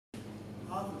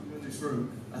this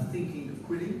room are thinking of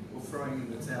quitting or throwing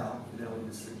in the towel in our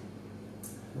industry.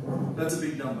 That's a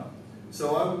big number.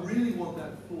 So I really want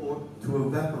that thought to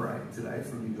evaporate today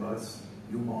from you guys,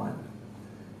 your mind.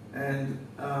 And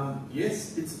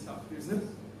yes, it's a tough business.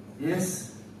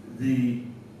 Yes, the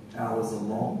hours are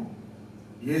long.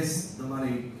 Yes, the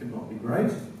money cannot be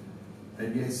great.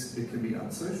 And yes, it can be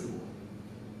unsociable.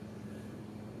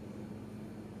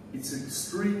 It's an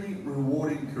extremely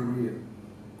rewarding career.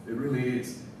 It really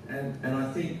is. And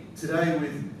I think today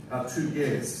with our two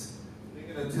guests,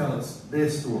 they're going to tell us their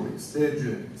stories, their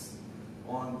journeys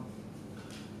on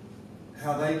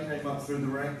how they came up through the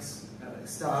ranks, how they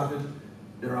started,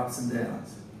 their ups and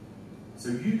downs. So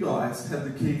you guys have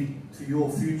the key to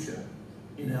your future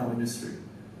in our industry.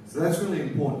 So that's really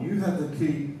important. You have the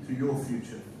key to your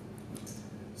future.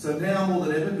 So now more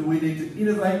than ever, do we need to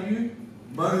innovate you,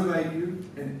 motivate you,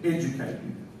 and educate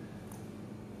you.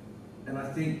 And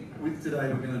I think with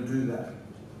today we're going to do that.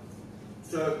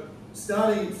 So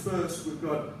starting first, we've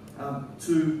got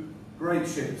two great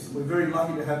chefs. We're very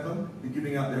lucky to have them. They're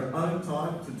giving up their own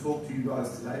time to talk to you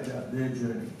guys today about their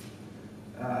journey.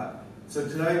 So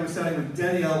today we're starting with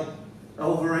Danielle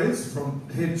Alvarez, from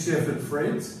head chef at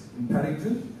Fred's in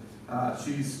Paddington.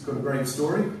 She's got a great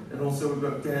story. And also we've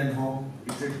got Dan Hong,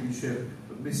 executive chef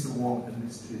of Mr. Wong and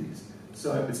Miss Cheese.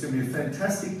 So it's going to be a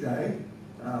fantastic day.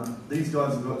 These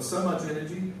guys have got so much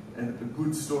energy and a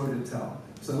good story to tell.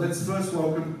 So let's first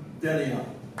welcome Danielle.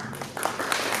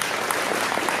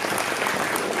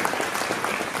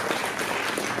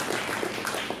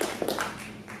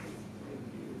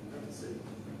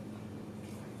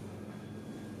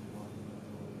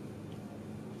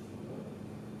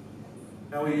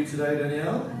 How are you today,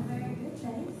 Danielle? I'm very good,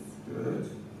 thanks.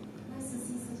 Good. Nice to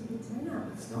see such a good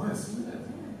turnout. It's nice, isn't it?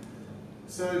 Yeah.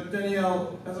 So,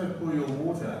 Danielle, as I pour your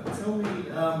water, tell me,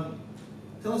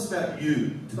 tell us about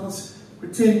you.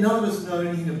 Pretend none of us know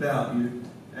anything about you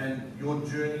and your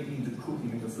journey into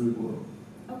cooking in the food world.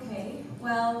 Okay,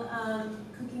 well,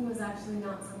 cooking was actually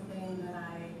not something that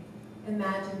I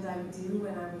imagined I would do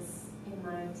when I was in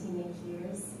my teenage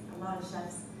years. A lot of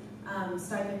chefs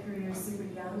start their careers super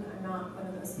young. I'm not one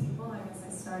of those people. I guess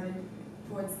I started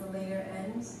towards the later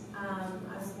end.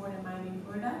 I was born in Miami,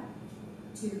 Florida,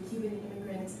 to Cuban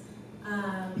immigrant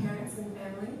parents and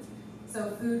family.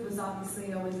 So food was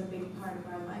obviously always a big part of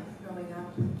our life growing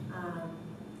up.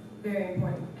 Very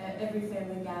important. Every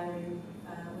family gathering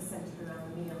was centered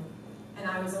around a meal. And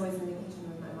I was always in the kitchen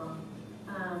with my mom.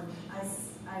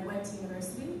 I went to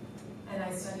university and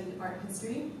I studied art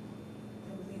history,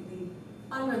 completely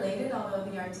unrelated, although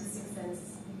the artistic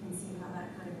sense, you can see how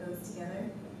that kind of goes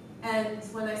together. And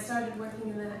when I started working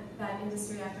in that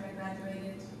industry after I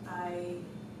graduated, I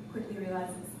quickly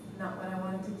realized it's not what I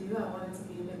wanted to do. I wanted to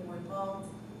be a bit more involved,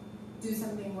 do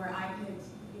something where I could,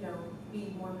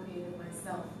 be more creative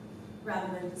myself,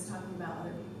 rather than just talking about other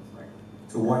people's work.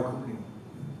 So why cooking?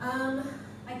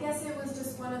 I guess it was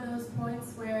just one of those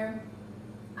points where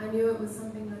I knew it was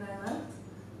something that I loved,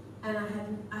 and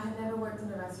I had never worked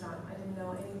in a restaurant. I didn't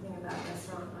know anything about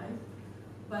restaurant life,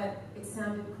 but it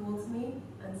sounded cool to me,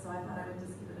 and so I thought I would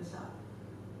just give it a shot.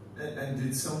 And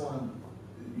did someone,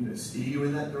 steer you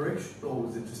in that direction, or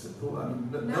was it just a thought? I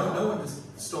mean, no one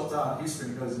just stops art history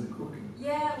and goes into cooking.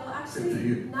 Yeah, well, actually, except for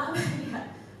you.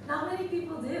 Not many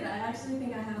people did. I actually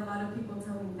think I had a lot of people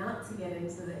tell me not to get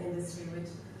into the industry, which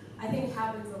I think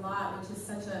happens a lot, which is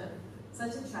such a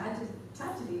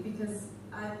tragedy, because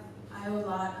I owe a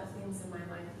lot of things in my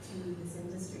life to this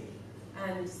industry,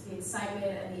 and the excitement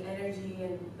and the energy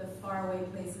and the faraway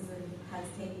places that it has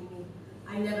taken me,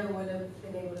 I never would have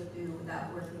been able to do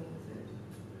without working in food.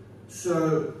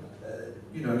 So,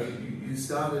 you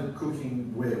started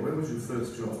cooking where? Where was your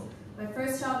first job? My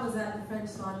first job was at the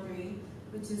French Laundry,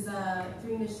 which is a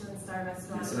 3 Michelin star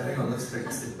restaurant. Yeah, so hang on, let's take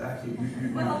a step back here.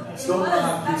 That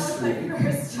was my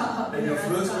first job. And your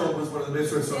first job was one of the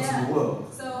best restaurants in the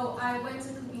world. So I went to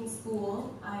cooking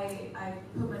school. I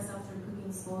put myself through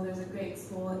cooking school. There's a great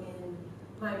school in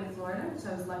Miami, Florida, which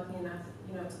I was lucky enough,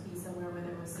 to be somewhere where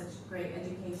there was such great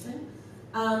education.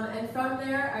 And from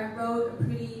there, I wrote a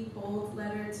pretty bold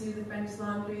letter to the French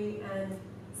Laundry and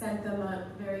sent them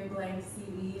a very blank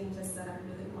CV and just said I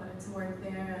really wanted to work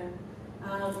there. And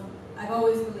I've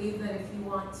always believed that if you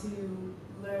want to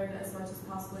learn as much as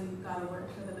possible, you've got to work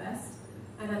for the best.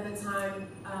 And at the time,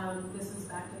 this was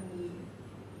back in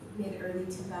the mid-early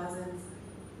 2000s,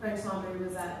 French Laundry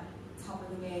was at top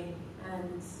of the game,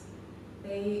 and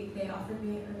they offered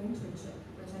me an internship,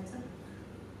 which I took.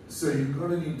 So you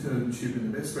got an internship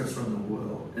in the best restaurant in the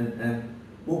world, and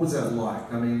what was that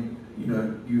like? I mean,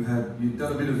 you'd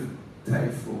done a bit of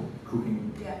TAFE for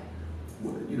cooking. Yeah.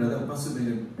 you know, that must have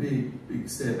been a big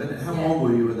step. And how Yeah. old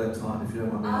were you at that time, if you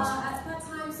don't mind me asking? At that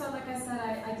time, so like I said,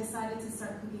 I decided to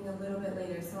start cooking a little bit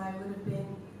later, so I would have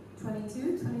been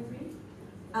 22, 23.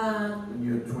 And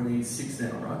you're 26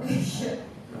 now, right? Yeah,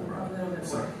 Oh, right. a little bit more.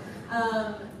 Sorry.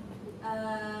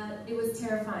 It was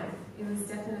terrifying. It was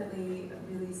definitely a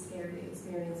really scary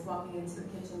experience walking into a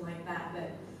kitchen like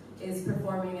that is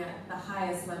performing at the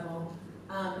highest level.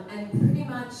 And pretty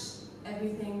much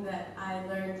everything that I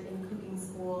learned in cooking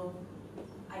school,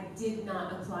 I did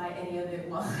not apply any of it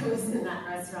while I was in that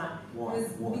restaurant. Why?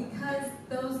 Because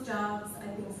those jobs, I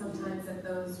think sometimes at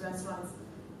those restaurants,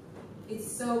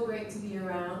 it's so great to be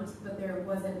around, but there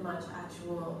wasn't much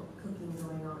actual cooking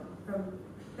going on.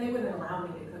 They wouldn't allow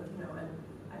me to cook, you know, and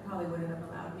I probably wouldn't have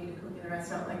allowed me to cook in a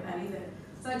restaurant like that either.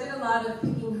 So I did a lot of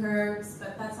picking herbs,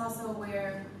 but that's also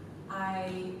where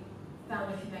I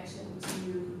found a connection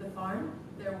to the farm.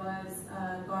 There was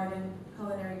a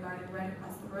culinary garden right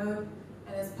across the road,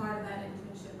 and as part of that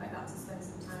internship, I got to spend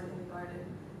some time in the garden,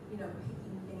 you know,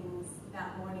 picking things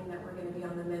that morning that were going to be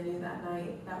on the menu that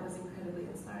night. That was incredibly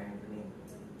inspiring for me.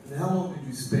 And how long did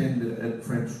you spend at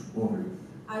French Laundry?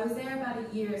 I was there about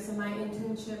a year, so my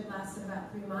internship lasted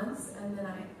about 3 months, and then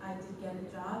I did get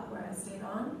a job where I stayed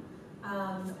on,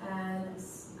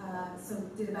 so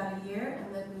did about a year,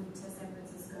 and then moved to San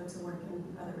Francisco to work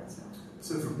in other restaurants.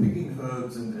 So from picking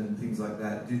herbs and things like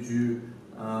that, did you,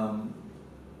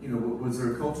 you know, was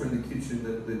there a culture in the kitchen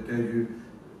that gave you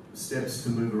steps to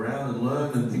move around and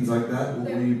learn and things like that, or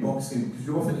were you boxed in? Because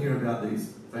you often hear about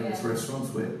these famous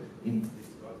restaurants where these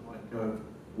guys might go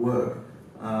work,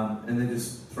 and they're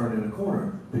just thrown in a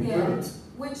corner, pick herbs.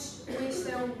 Which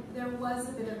there was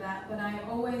a bit of that, but I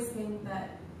always think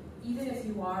that even if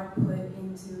you are put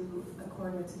into a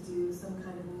corner to do some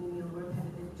kind of menial,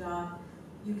 repetitive job,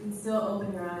 you can still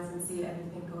open your eyes and see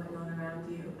everything going on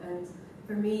around you. And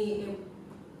for me,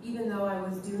 even though I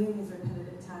was doing these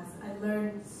repetitive tasks, I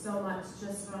learned so much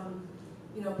just from,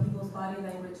 you know, people's body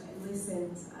language. I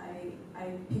listened. I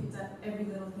picked up every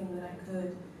little thing that I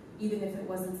could, even if it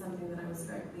wasn't something that I was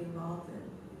directly involved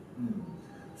in. Mm.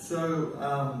 So,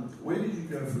 where did you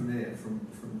go from there, from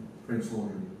French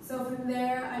Laundry? So from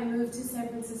there, I moved to San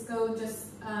Francisco, just,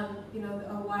 you know,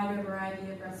 a wider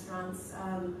variety of restaurants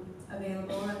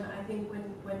available. And I think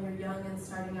when you're young and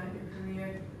starting out your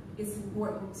career, it's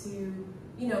important to,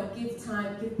 you know, give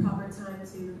proper time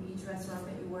to each restaurant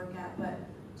that you work at, but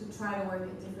to try to work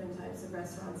at different types of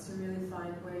restaurants to really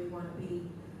find where you want to be.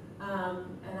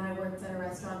 And I worked at a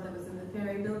restaurant that was in the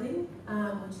Ferry Building,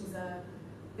 which is a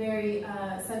very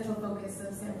central focus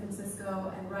of San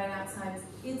Francisco, and right outside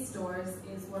its doors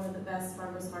is one of the best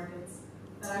farmers markets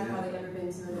that I've probably ever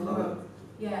been to in the world.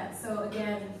 Yeah, so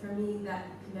again, for me, that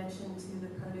connection to the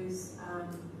produce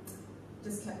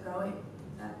just kept growing.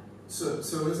 So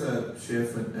as a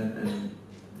chef and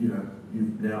you know,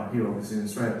 you're now here obviously in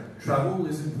Australia, travel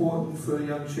is important for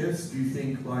young chefs. Do you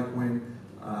think, like, when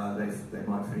they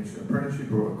might finish an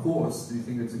apprenticeship or a course, do you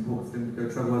think it's important for them to go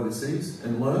travel overseas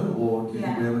and learn, or do you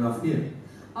think we have enough here?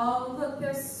 Oh, look,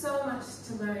 there's so much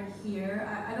to learn here.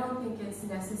 I don't think it's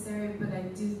necessary, but I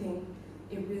do think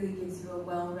it really gives you a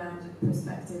well-rounded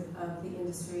perspective of the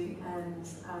industry, and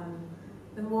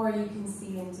the more you can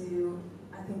see into,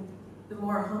 I think, the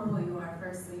more humble you are,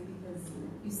 firstly, because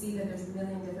you see that there's a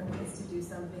million different ways to do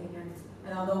something,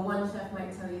 and although one chef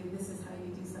might tell you this is how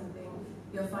you do something,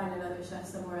 you'll find another chef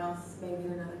somewhere else, maybe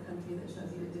in another country, that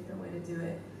shows you a different way to do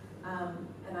it.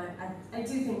 And I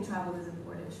do think travel is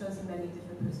important. It shows you many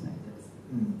different perspectives.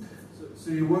 Mm.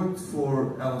 So you worked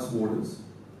for Alice Waters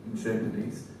in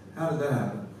Chamonix. How did that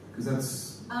happen? Because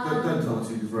that's, don't tell us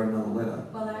you just wrote another letter.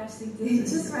 Well, I actually did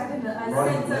just write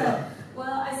another.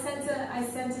 I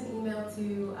sent an email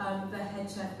to the head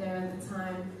chef there at the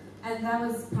time, and that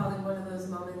was probably one of those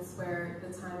moments where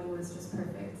the timing was just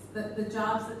perfect. The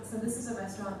jobs, so this is a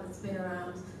restaurant that's been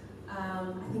around,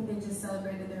 I think they just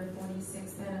celebrated their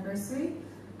 46th anniversary,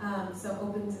 so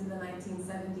opened in the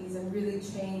 1970s and really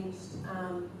changed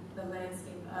the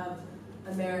landscape of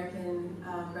American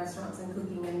restaurants and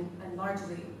cooking, and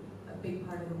largely a big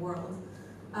part of the world.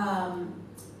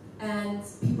 And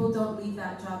people don't leave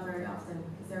that job very often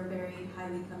because they're very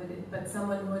highly coveted. But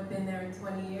someone who had been there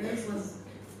 20 years was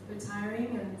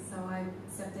retiring, and so I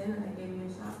stepped in and they gave me a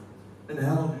shot. And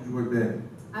how long did you work there?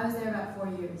 I was there about 4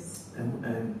 years.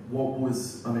 And what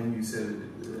was, I mean, you said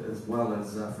as well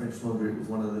as French Laundry, it was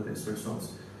one of the best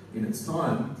restaurants in its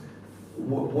time.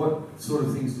 What sort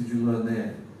of things did you learn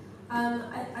there?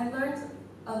 I learned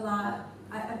a lot.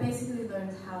 I basically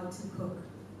learned how to cook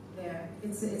there.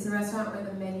 It's a restaurant where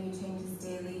the menu changes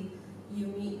daily. You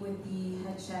meet with the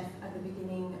head chef at the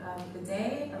beginning of the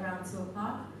day, around 2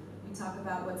 o'clock. we talk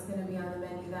about what's going to be on the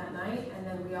menu that night, and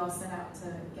then we all set out to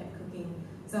get cooking.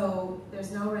 So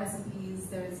there's no recipes,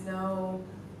 there's no,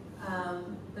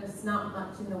 there's not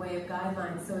much in the way of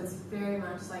guidelines, so it's very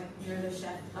much like you're the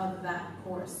chef of that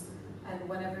course, and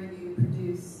whatever you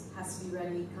produce has to be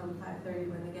ready come 5:30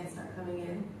 when the guests start coming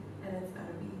in, and it's got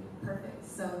to be perfect.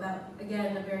 So that,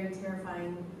 again, a very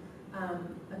terrifying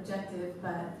objective,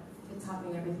 but it taught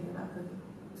me everything about cooking.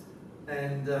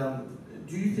 And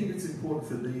do you think it's important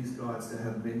for these guys to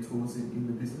have mentors in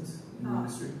the business, in the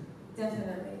industry?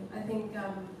 Definitely. I think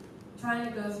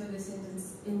trying to go through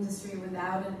this industry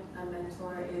without a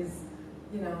mentor is,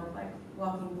 you know, like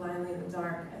walking blindly in the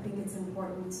dark. I think it's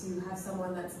important to have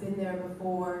someone that's been there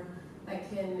before, that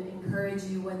can encourage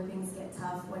you when things get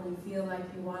tough, when you feel like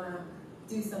you want to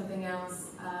do something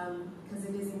else, because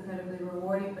it is incredibly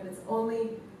rewarding, but it's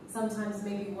only sometimes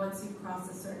maybe once you cross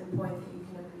a certain point that you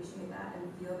can appreciate that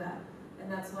and feel that.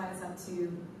 And that's why it's up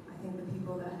to, I think, the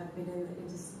people that have been in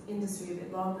the industry a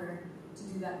bit longer to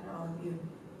do that for all of you.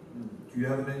 Do you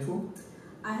have a mentor?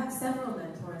 I have several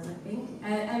mentors, I think,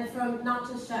 and from not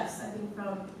just chefs, I think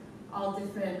from all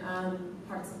different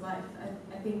parts of life.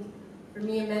 I think for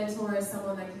me, a mentor is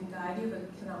someone that can guide you,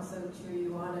 but can also cheer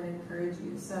you on and encourage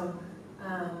you. So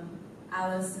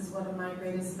Alice is one of my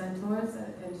greatest mentors,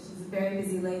 and she's a very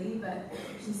busy lady, but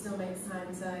she still makes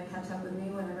time to catch up with me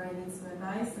whenever I need some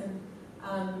advice. And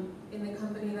in the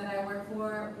company that I work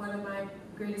for, one of my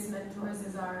greatest mentors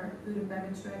is our food and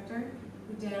beverage director,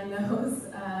 who Dan knows,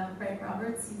 Frank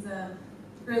Roberts. He's a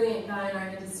brilliant guy in our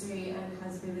industry and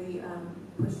has really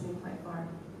pushed me quite far.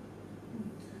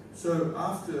 So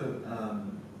after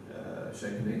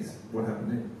Shakinese, what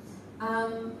happened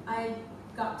then? I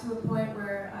got to a point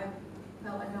where I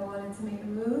felt like I wanted to make a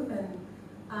move,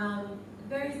 and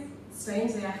very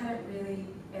strangely, I hadn't really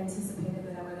anticipated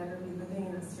that I would ever be living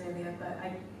in Australia, but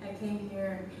I came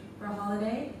here for a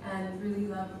holiday and really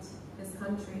loved this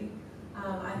country.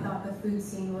 I thought the food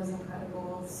scene was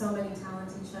incredible, so many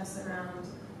talented chefs around,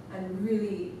 and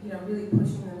really, you know, really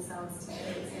pushing themselves to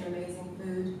create some amazing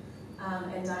food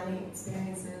and dining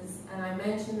experiences. And I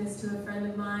mentioned this to a friend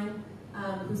of mine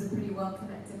who's a pretty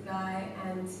well-connected guy,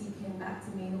 and he came back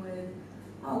to me with,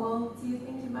 oh, well, do you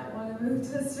think you might want to move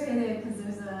to Australia? Because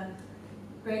there's a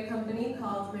great company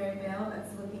called Maryvale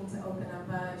that's looking to open up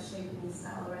a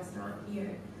Shakinese-style restaurant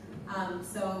here.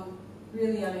 So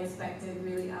really unexpected,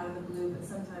 really out of the blue, but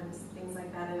sometimes things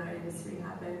like that in our industry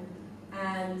happen.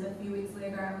 And a few weeks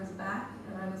later, I was back,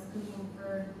 and I was cooking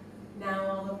for now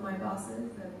all of my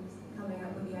bosses and coming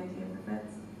up with the idea for Friends.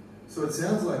 So it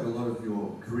sounds like a lot of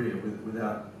your career,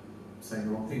 without saying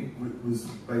the wrong thing, was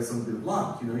based on a bit of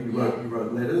luck. You know, you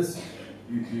wrote letters,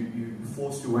 you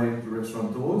forced your way into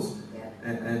restaurant doors,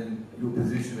 and your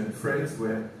position at Fred's,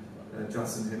 where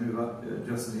Justin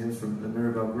Hems from the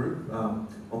Maryvale Group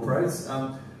operates.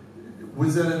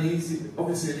 Was that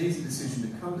obviously an easy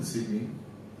decision to come to Sydney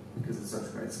because it's such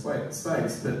a great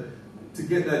space, but to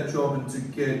get that job and to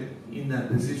get in that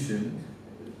position,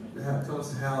 tell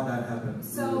us how that happened.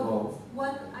 So,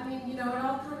 you know, it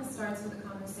all kind of starts with a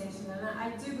conversation, and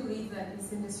I do believe that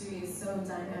this industry is so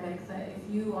dynamic that if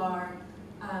you are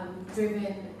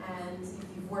driven and if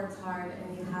you've worked hard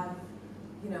and you have,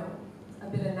 you know, a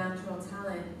bit of natural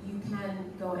talent, you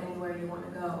can go anywhere you want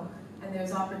to go, and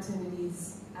there's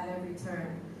opportunities at every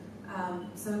turn.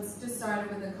 So it's just started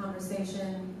with a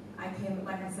conversation.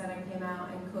 Like I said, I came out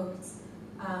and cooked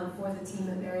for the team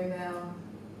at Maryvale.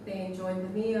 They enjoyed the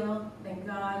meal, thank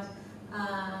God.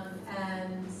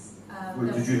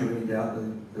 Did you have any doubt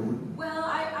that they wouldn't? Well,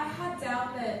 I had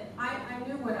doubt that I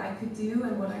knew what I could do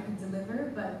and what I could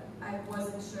deliver, but I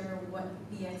wasn't sure what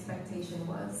the expectation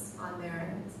was on their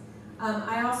end.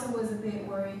 I also was a bit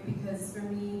worried because for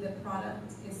me the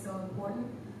product is so important,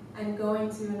 and going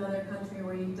to another country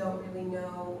where you don't really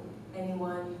know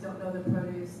anyone, you don't know the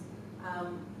produce,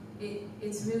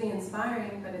 it's really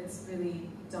inspiring, but it's really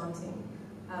daunting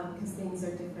because things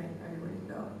are different everywhere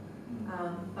you go.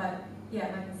 But yeah,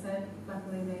 like I said,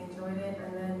 luckily they enjoyed it,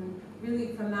 and then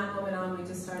really from that moment on we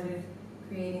just started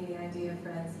creating the idea of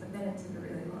Friends, but then it took a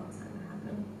really long time to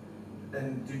happen.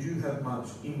 And did you have much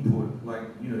input, like,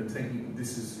 you know,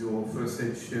 this is your first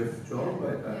head chef job,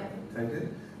 I take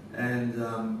it, and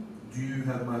do you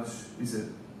have much, is it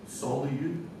solely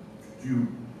you? Do you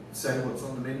say what's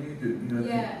on the menu?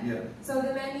 So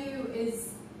the menu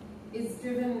is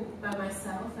driven by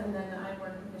myself, and then I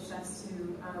work with the chefs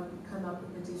to come up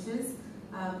with the dishes.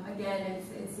 Again,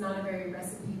 it's not a very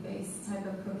recipe-based type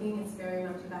of cooking. It's very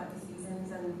much about the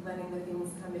seasons and letting the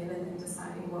things come in and then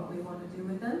deciding what we want to do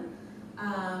with them.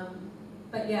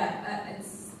 But yeah,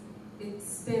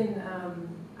 it's been,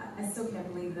 I still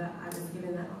can't believe that I was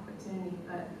given that opportunity. opportunity.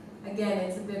 But again,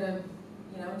 it's a bit of,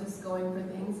 just going for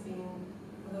things, being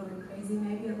a little bit crazy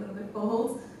maybe, a little bit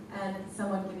bold, and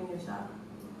someone giving you a shot.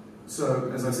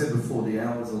 So, as I said before, the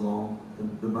hours are long,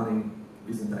 the money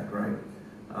isn't that great,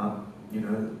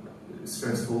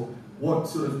 stressful. What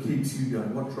sort of keeps you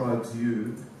going? What drives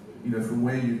you, from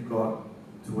where you've got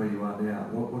to where you are now?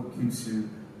 What keeps you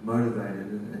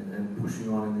motivated and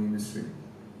pushing on in the industry?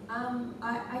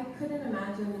 I couldn't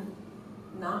imagine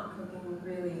not cooking,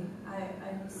 really.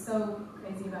 I'm so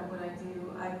crazy about what I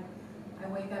do. I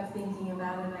wake up thinking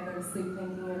about it, I go to sleep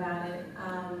thinking about it.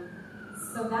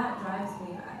 So that drives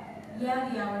me. Yeah,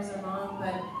 the hours are long,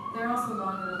 but they're also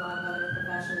long in a lot of other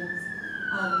professions.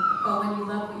 But when you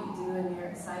love what you do and you're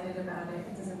excited about it,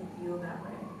 it doesn't feel that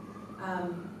way.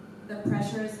 The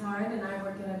pressure is hard, and I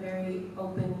work in a very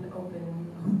open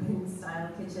style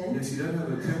kitchen. Yes, you don't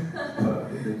have a temper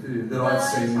in there, do you? That Well, I've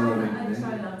seen I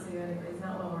try not to anyways,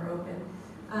 not when we're open.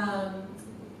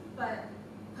 But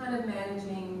kind of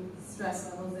managing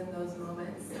stress levels in those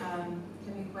moments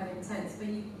can be quite intense. But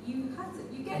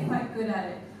you get quite good at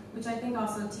it, which I think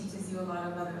also teaches you a lot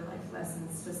of other life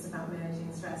lessons just about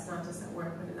managing stress, not just at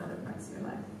work, but in other parts of your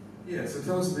life. Yeah, so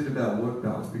tell us a bit about work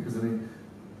balance, because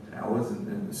hours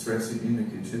and the stress in the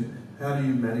kitchen, how do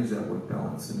you manage that work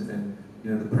balance and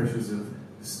the pressures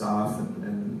of the staff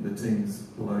and the teams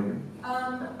below you?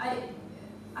 I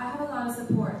have a lot of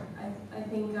support. I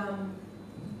think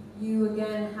you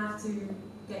again have to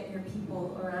get your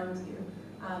people around you,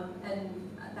 and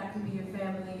that could be your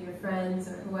family, your friends,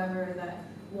 or whoever that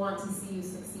want to see you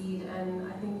succeed. And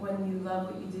I think when you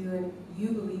love what you do and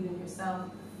you believe in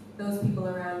yourself, those people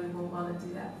around you will want to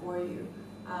do that for you.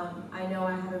 I know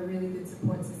I have a really good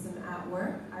support system at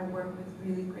work. I work with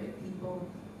really great people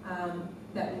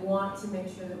that want to make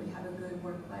sure that we have a good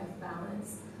work-life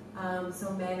balance.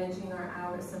 So managing our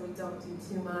hours so we don't do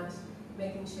too much,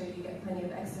 making sure you get plenty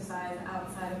of exercise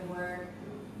outside of work,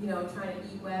 trying to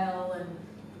eat well,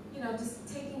 and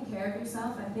just taking care of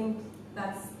yourself. I think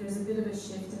there's a bit of a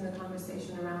shift in the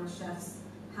conversation around chefs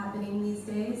happening these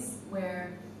days,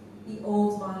 where the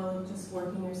old model of just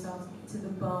working yourself to the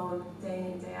bone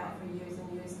day in, day out for years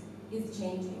and years is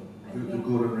changing. The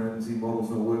Gordon Ramsay model's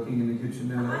not working in the kitchen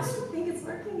nowadays? I don't think it's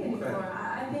working anymore. Okay.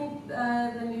 I think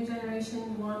the new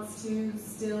generation wants to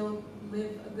still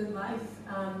live a good life,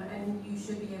 and you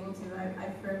should be able to.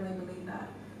 I firmly believe that.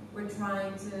 We're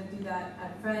trying to do that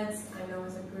at Fred's. I know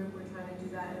as a group we're trying to do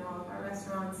that in all of our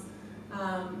restaurants,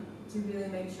 to really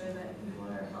make sure that people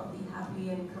are healthy, happy,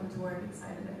 and come to work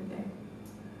excited every day.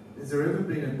 Has there ever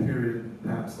been a period,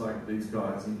 perhaps like these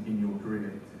guys in your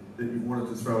career, that you wanted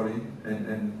to throw it in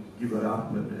and give it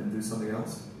up and do something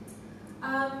else?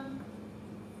 I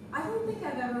don't think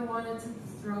I've ever wanted to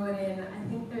throw it in. I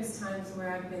think there's times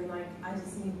where I've been like, I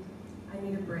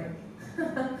need a break,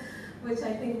 which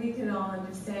I think we can all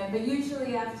understand. But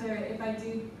usually if I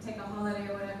do take a holiday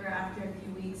or whatever, after a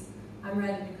few weeks, I'm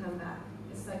ready to come back.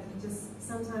 It's like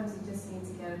sometimes you just need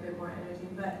to get a bit more energy.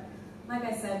 But like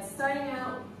I said, starting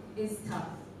out is tough.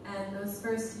 And those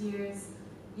first years,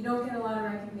 you don't get a lot of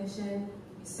recognition.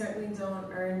 You certainly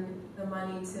don't earn the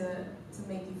money to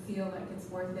make you feel like it's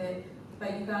worth it.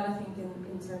 But you gotta think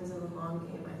in terms of the long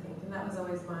game, I think. And that was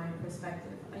always my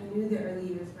perspective. I knew the early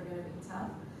years were gonna be tough,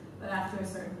 but after a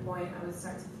certain point, I would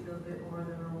start to feel a bit more of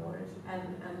the reward. And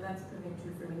that's proving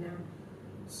true for me now.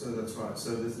 So that's right.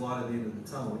 So there's light at the end of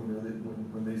the tunnel, that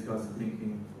when these guys are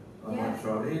thinking, I Yeah. might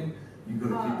try it in, you've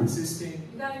got to keep persisting.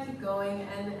 You gotta keep going,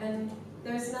 and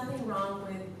there's nothing wrong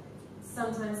with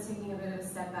sometimes taking a bit of a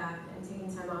step back and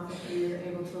taking time off if you're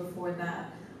able to afford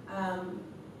that.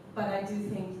 But I do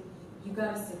think you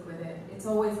got to stick with it. It's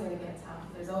always going to get tough.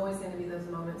 There's always going to be those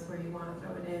moments where you want to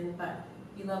throw it in, but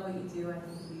if you love what you do, I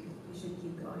think you should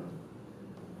keep going.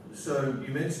 So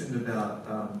you mentioned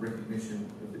about recognition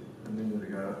a minute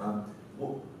ago.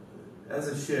 Well, as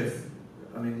a chef,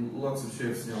 I mean, lots of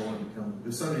chefs now want to become,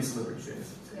 there's so many celebrity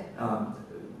chefs. Yeah.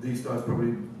 These guys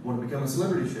probably want to become a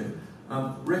celebrity chef.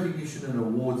 Recognition and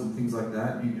awards and things like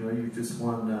that, you've just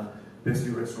won Best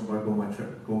New Restaurant by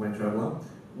Gourmet Traveller.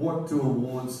 What do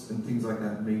awards and things like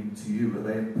that mean to you? Are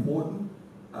they important?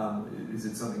 Is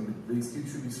it something that these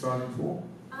kids should be striving for?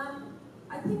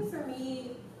 I think for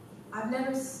me, I've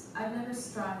never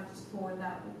strived for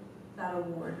that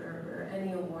award or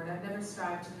any award. I've never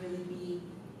strived to really be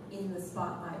in the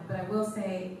spotlight, but I will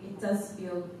say it does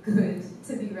feel good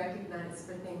to be recognized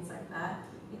for things like that.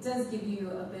 It does give you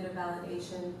a bit of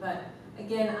validation, but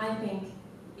again, I think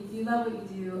if you love what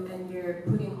you do and you're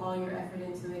putting all your effort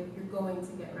into it, you're going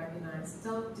to get recognized.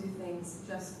 Don't do things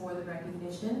just for the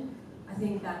recognition. I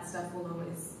think that stuff will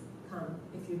always come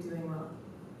if you're doing well.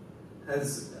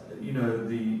 has, you know,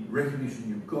 the recognition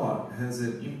you've got, has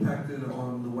it impacted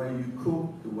on the way you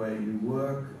cook, the way you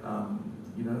work,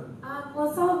 you know? Well,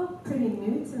 it's all pretty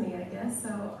new to me, I guess,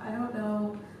 so I don't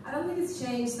know. I don't think it's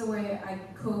changed the way I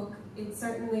cook. It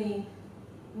certainly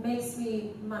makes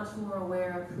me much more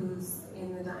aware of who's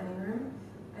in the dining room.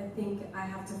 I think I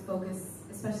have to focus,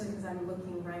 especially because I'm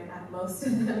looking right at most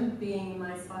of them, being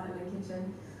my spot in the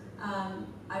kitchen.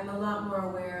 I'm a lot more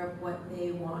aware of what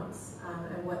they want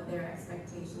and what their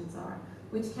expectations are,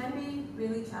 which can be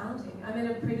really challenging. I'm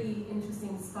in a pretty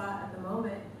interesting spot at the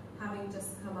moment, having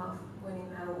just come off winning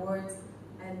that award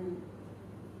and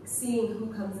seeing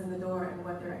who comes in the door and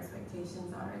what their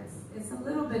expectations are. It's a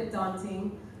little bit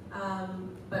daunting,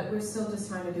 but we're still just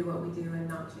trying to do what we do and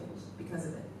not change because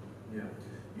of it. Yeah.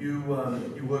 You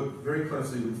work very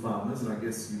closely with farmers, and I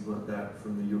guess you've got that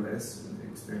from the US and the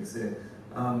experience there.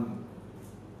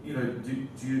 You know,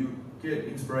 do you get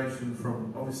inspiration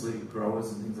from, obviously,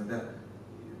 growers and things like that?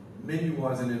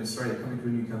 Menu-wise, and in Australia, coming to a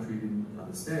new country you didn't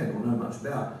understand or know much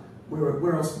about,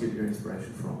 where else do you get your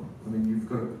inspiration from? I mean,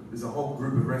 there's a whole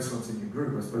group of restaurants in your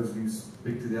group. I suppose you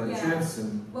speak to the other chefs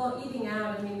and... Well, eating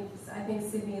out, I mean, I think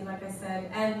Sydney, like I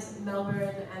said, and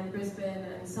Melbourne and Brisbane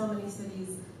and so many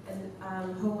cities, and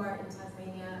Hobart in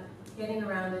Tasmania, getting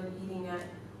around and eating at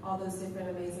all those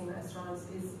different amazing restaurants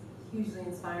is hugely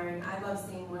inspiring. I love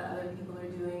seeing what other people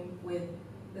are doing with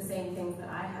the same things that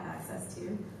I have access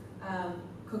to.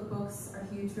 Cookbooks are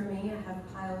huge for me. I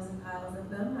have piles and piles of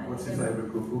them. What's your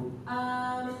favorite cookbook?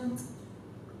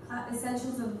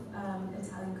 Essentials of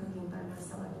Italian Cooking by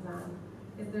Marcella Gazan.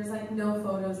 There's like no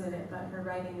photos in it, but her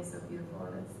writing is so beautiful,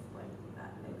 and it's like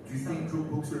that. Do you think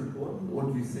cookbooks are important, or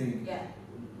do you think... Yeah.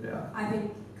 I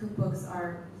think cookbooks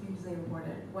are hugely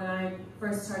important. When I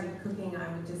first started cooking, I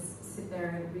would just sit there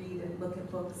and read and look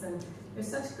at books, and they're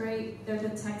the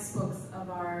textbooks of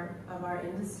our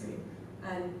industry,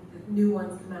 and new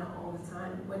ones come out all the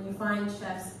time. When you find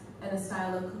chefs and a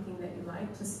style of cooking that you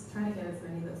like, just try to get as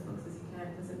many of those books as you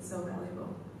can, because it's so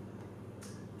valuable.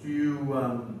 Do you,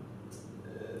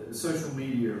 social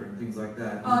media and things like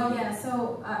that? Oh yeah,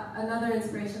 so another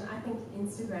inspiration, I think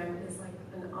Instagram is like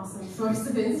an awesome source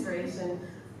of inspiration.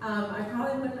 I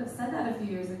probably wouldn't have said that a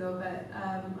few years ago, but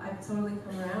I've totally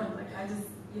come around. Like I just,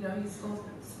 you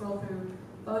scroll through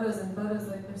photos and photos,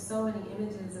 like there's so many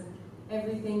images, and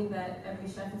everything that every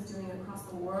chef is doing across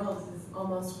the world is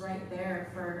almost right there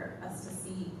for us to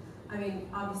see. I mean,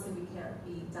 obviously we can't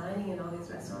be dining in all these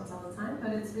restaurants all the time,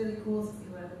 but it's really cool to see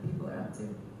what other people are up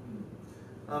to.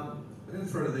 I'm going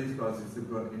to throw to these guys if they've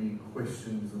got any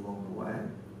questions along the way.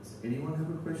 Does anyone have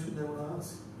a question they want to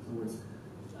ask? Do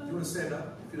you want to stand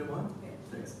up, if you don't mind? Okay.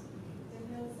 Thanks.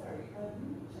 Danielle, sorry,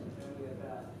 you mentioned earlier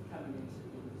about coming into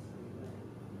the industry late.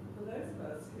 For those of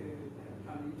us who have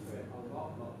come into it a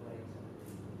lot later,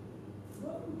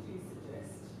 what would you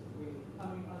suggest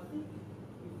I think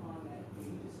we find that the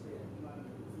industry at the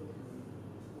moment is looking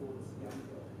towards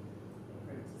younger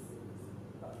apprentices.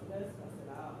 But for those of us that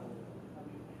are older, I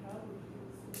mean, how would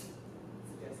you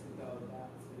suggest we go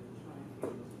about to try and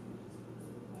get into the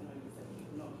industry? I know you said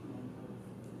keep knocking on doors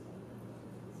and things like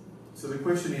that. So the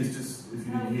question is just, if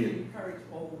you didn't hear, encourage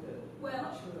older,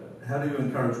 how do you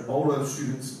encourage older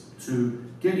students to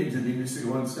get into the industry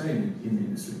or stay in the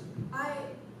industry?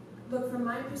 Look, from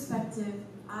my perspective,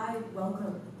 I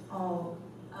welcome all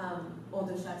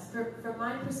older chefs. From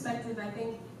my perspective, I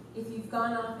think if you've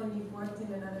gone off and you've worked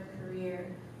in another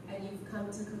career and you've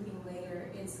come to cooking later,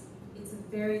 it's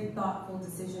a very thoughtful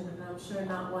decision, and I'm sure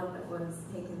not one that was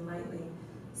taken lightly.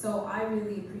 So I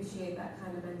really appreciate that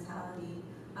kind of mentality.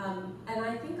 And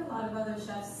I think a lot of other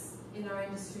chefs in our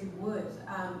industry would.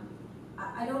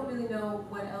 I don't really know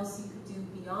what else you could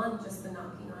do beyond just the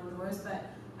knocking on doors, but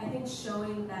I think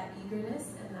showing that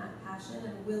eagerness and that passion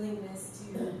and willingness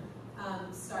to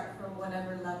start from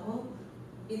whatever level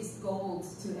is gold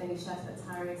to any chef that's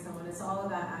hiring someone. It's all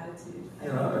about attitude. I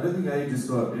don't think age has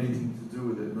got anything to do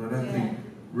with it, and I don't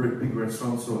think big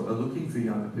restaurants are looking for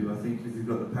younger people. I think if you've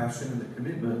got the passion and the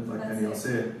commitment, like Danielle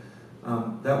said,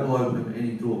 that will open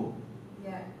any door.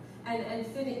 Yeah, and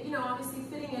fitting, obviously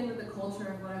fitting in with the culture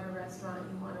of whatever restaurant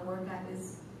you want to work at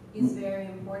is very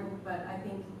important, but I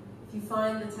think if you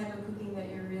find the type of cooking that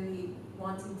you're really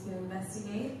wanting to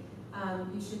investigate,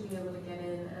 you should be able to get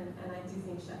in, and I do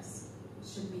think chefs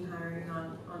should be hiring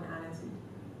on attitude.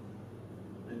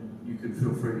 And you could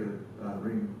feel free to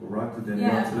ring or write to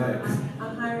Danielle today.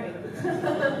 I'm hiring.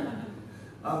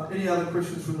 Any other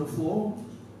questions from the floor?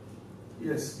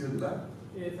 Yes, you're at the back.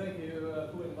 Yeah, thank you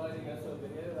for inviting us over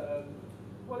here. I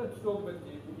wanted to talk about,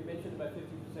 you mentioned about 50%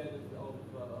 of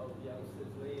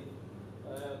youngsters leave.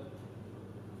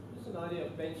 just an idea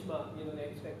of benchmark, you know, the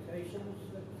expectations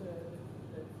that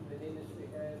the industry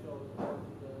has on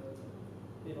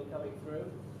people coming through.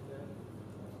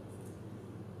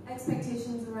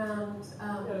 Expectations around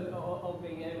of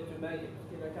being able to make it,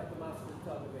 you know, cut the mustard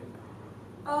type of thing.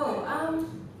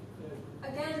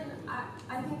 Again,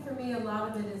 I think for me a lot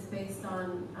of it is based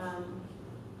on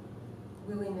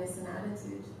willingness and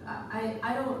attitude.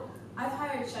 I've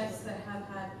hired chefs that have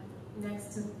had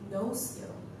next to no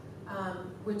skill,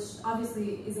 which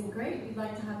obviously isn't great. You'd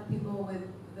like to have people with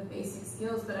the basic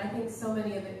skills, but I think so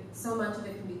much of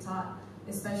it can be taught,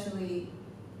 especially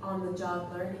on the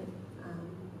job learning.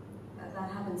 That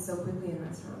happens so quickly in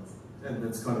restaurants. And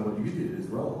that's kind of what you did as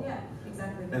well. Yeah,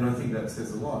 exactly. And I think that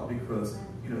says a lot because,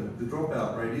 you know, the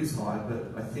dropout rate is high,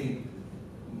 but I think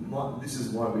this is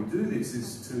why we do this,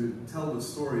 is to tell the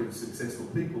story of successful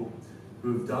people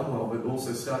who have done well, but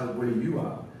also started where you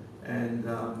are and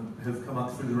have come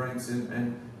up through the ranks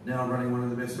and now running one of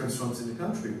the best restaurants in the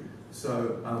country.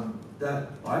 So that,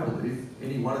 I believe,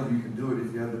 any one of you can do it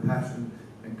if you have the passion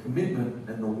and commitment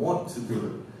and the want to do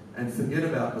it. And forget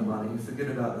about the money, forget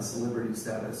about the celebrity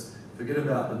status, forget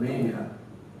about the media.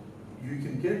 You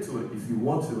can get to it if you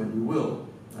want to, and you will.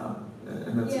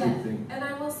 And that's a good thing. And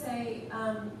I will say,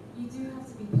 you do have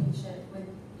to be patient with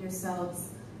yourselves.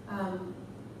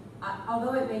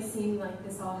 Although it may seem like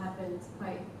this all happened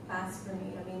quite fast for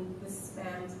me, I mean, this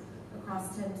spanned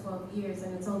across 10, 12 years,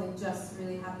 and it's only just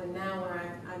really happened now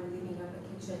where I'm leading up a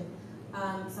kitchen.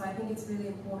 So I think it's really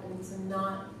important to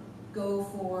not go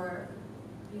for,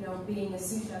 you know, being a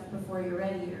sous chef before you're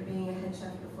ready or being a head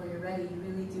chef before you're ready. You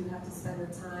really do have to spend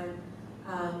the time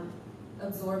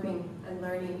absorbing and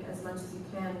learning as much as you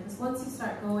can, because once you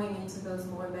start going into those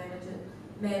more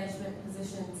management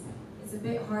positions, it's a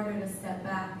bit harder to step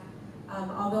back.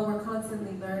 Although we're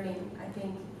constantly learning, I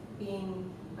think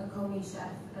being a commis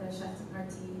chef and a chef de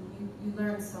partie, you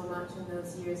learn so much in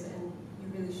those years, and you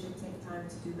really should take time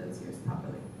to do those years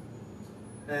properly.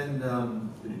 And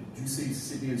do you see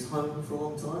Sydney as home for a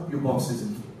long time? Your boss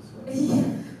isn't here.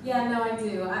 So. Yeah, no, I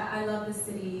do. I love the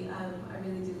city. I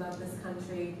really do love this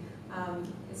country.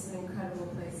 It's an incredible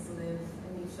place to live,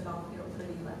 and you should all feel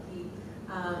pretty lucky.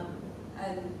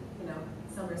 And, you know,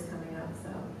 summer's coming up, so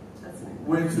that's nice.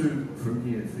 Where to from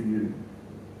here for you?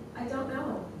 I don't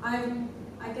know.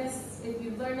 I guess if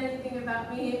you've learned anything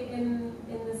about me in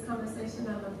this conversation,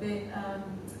 I'm a bit,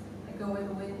 I go where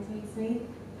the wind takes me,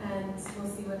 and we'll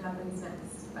see what happens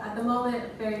next. But at the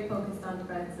moment, very focused on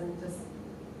friends and just,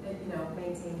 you know,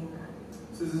 maintaining that.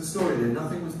 So there's a story there.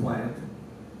 Nothing was planned,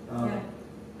 Yeah.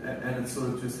 and it sort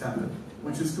of just happened,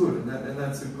 which is good, and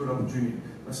that's a good opportunity.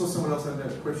 I saw someone else have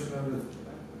that question over there.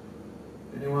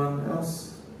 Anyone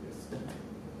else? Yes. Do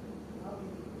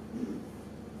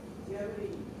you have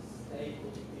any stable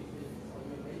dishes on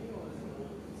your menu, or is it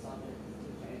all subject to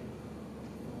change?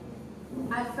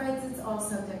 At Fred's, it's all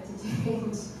subject to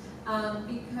change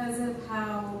because of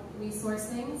how we source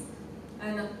things,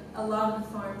 and a lot of the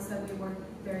farms that we work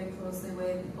very closely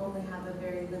with only have a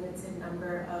very limited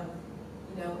number of,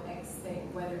 you know, X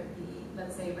thing, whether it be,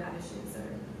 let's say, radishes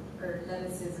or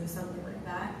lettuces or something like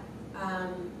that.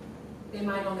 They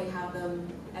might only have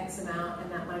them X amount,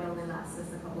 and that might only last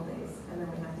us a couple days, and then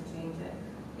we have to change it.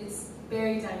 It's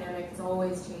very dynamic, it's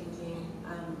always changing.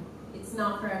 It's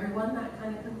not for everyone, that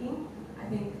kind of cooking. I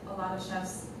think a lot of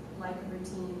chefs like a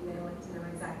routine, they like to know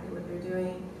exactly what they're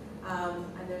doing.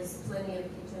 And there's plenty of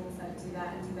kitchens that do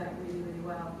that and do that really, really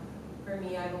well. For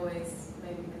me, I've always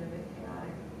maybe been a bit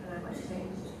chaotic, and I like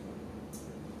change.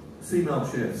 Female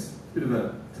chefs, bit of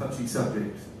a touchy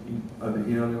subject over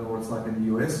here. I don't know what it's like in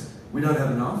the US. We don't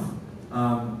have enough.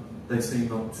 They seem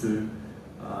not to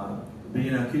be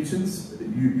in our kitchens.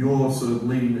 You're sort of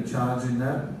leading the charge in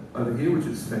that over here, which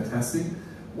is fantastic.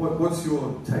 What's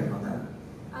your take on that?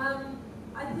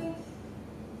 I think,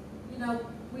 you know,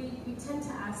 we tend to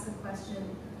ask the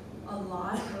question a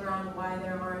lot around why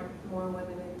there aren't more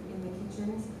women in the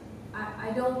kitchens.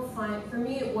 I don't find, for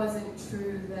me, it wasn't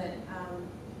true that,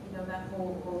 you know, that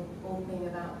whole thing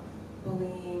about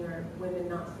bullying or women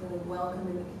not feeling welcome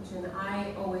in the kitchen.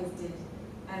 I always did,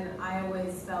 and I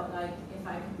always felt like if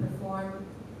I could perform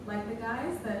like the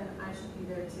guys, then I should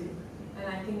be there too. And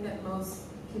I think that most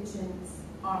kitchens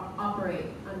operate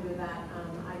under that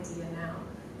idea now.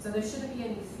 So there shouldn't be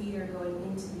any fear going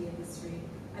into the industry.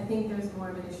 I think there's more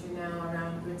of an issue now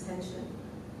around retention,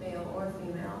 male or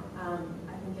female.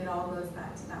 I think it all goes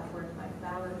back to that work-life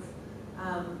balance.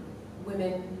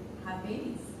 Women have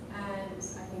babies, and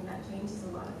I think that changes a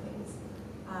lot of things.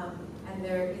 And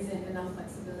there isn't enough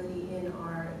flexibility in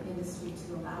our industry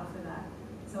to allow for that.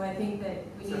 So I think that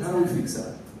we need to... So how do we fix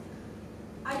that?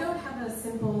 I don't have have a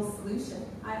simple solution.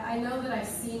 I know that I've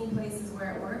seen places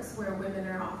where it works, where women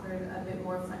are offered a bit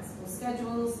more flexible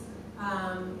schedules.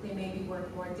 They maybe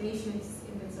work more day shifts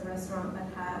if it's a restaurant that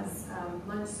has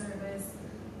lunch service,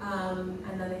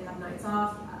 and then they have nights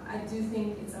off. I do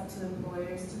think it's up to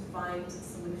employers to find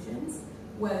solutions,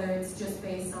 whether it's just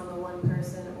based on the one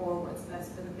person or what's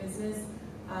best for the business,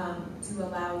 to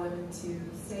allow women to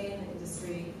stay in the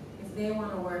industry. If they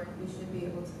want to work, we should be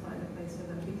able to find a place for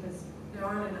them, because there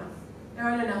aren't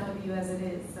enough of you as it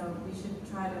is, so we should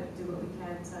try to do what we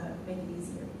can to make it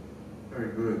easier.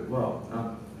 Very good.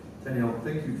 Well, Danielle,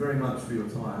 thank you very much for your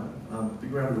time.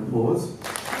 Big round of applause.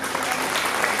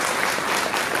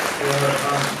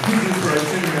 Huge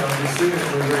inspiration in our industry, and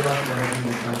we're very lucky to have you in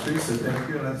the country, so thank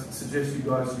you. And I suggest you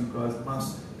guys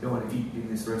must go and eat in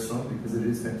this restaurant, because it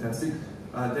is fantastic.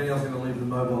 Danielle's going to leave the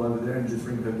mobile over there and just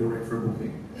ring her direct for a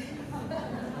booking.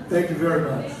 Thank you very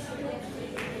much.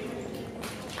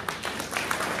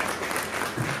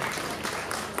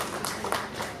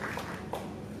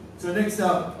 So next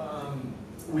up,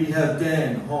 we have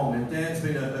Dan Hong, and Dan's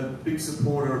been a big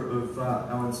supporter of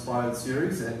our Inspired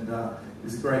series, and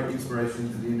is a great inspiration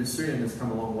for the industry and has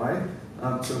come a long way.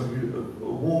 So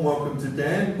a warm welcome to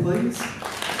Dan, please.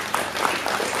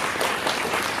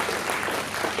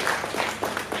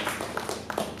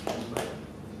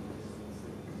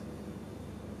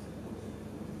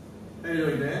 How are you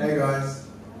doing, Dan? Hey guys.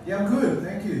 Yeah, I'm good,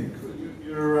 thank you.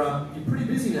 You're pretty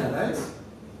busy nowadays.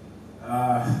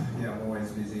 Yeah, I'm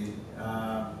always busy.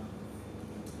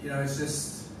 You know, it's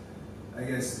just, I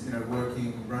guess, you know,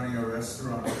 running a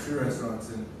restaurant, two restaurants,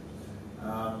 and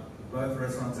both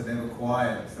restaurants are never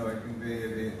quiet, so it can be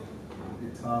a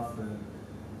bit tough. And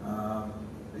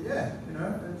but yeah, you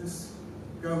know, I just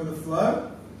go with the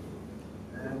flow,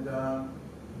 and you know,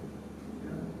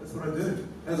 that's what I do.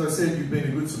 As I said, you've been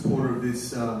a good supporter of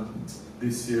this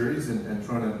this series and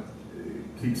trying to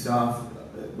keep staff,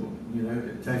 you know,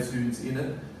 TAFE students in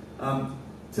it.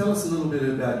 Tell us a little bit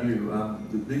about you.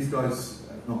 These guys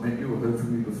have not met you or heard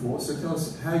from you before, so tell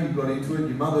us how you got into it.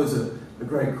 Your mother's a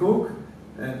great cook,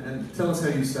 and tell us how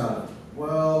you started.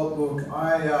 Well, look,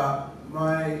 my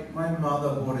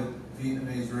mother bought a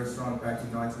Vietnamese restaurant back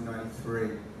in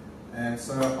 1993, and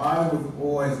so I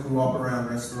always grew up around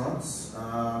restaurants.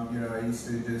 You know, I used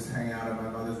to just hang out at my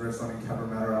mother's restaurant in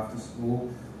Cabramatta after school.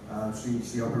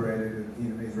 She operated a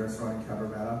Vietnamese restaurant in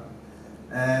Cabramatta,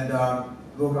 and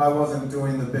look, I wasn't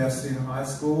doing the best in high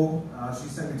school. She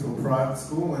sent me to a private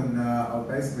school, and I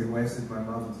basically wasted my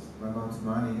mum's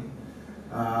money.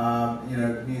 You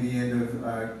know, near the end of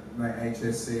my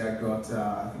HSC, I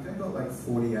think I got like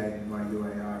 48 in my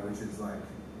UAI, which is like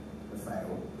a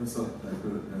fail. That's not that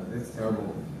good. No, it's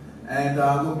terrible. And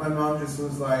look, my mum just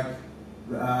was like,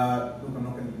 look, I'm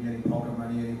not going to get any pocket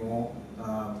money anymore.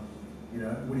 You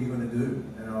know, what are you going to do?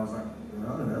 And I was like,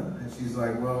 I don't know. And she's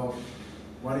like, well,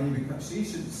 why don't you become, she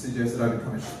suggested I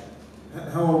become a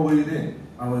chef. How old were you then?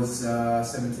 I was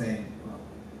 17.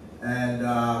 And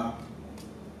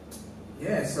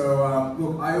yeah, so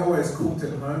look, I always cooked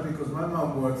at home because my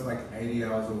mum worked like 80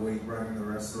 hours a week running the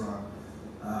restaurant.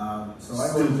 So I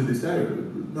still to this day?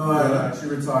 No, she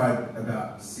retired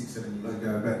about 6-7 years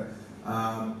ago. But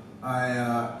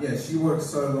yeah, she worked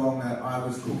so long that I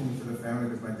was cooking for the family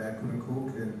because my dad couldn't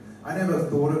cook, and I never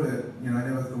thought of it. You know, I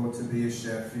never thought to be a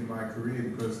chef in my career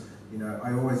because, you know,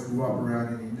 I always grew up around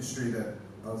in the industry that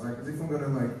I was like, as if I'm gonna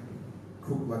like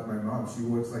cook like my mom. She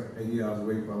works like 80 hours a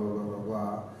week, blah blah blah blah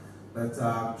blah.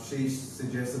 But she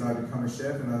suggested I become a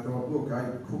chef, and I thought, look,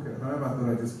 I cook at home. I thought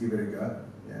I'd just give it a go.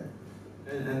 Yeah.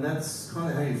 And that's kind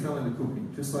of how you fell into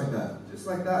cooking, just like that. Just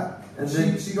like that. And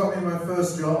then she got me my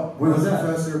first job. Where was that?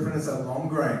 I was the first year apprentice at Long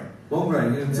Grain. Long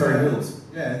Grain, in Surrey Hills.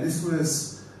 Yeah, this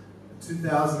was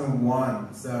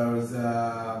 2001, so it was,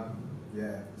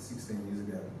 yeah, 16 years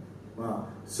ago. Wow.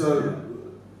 So,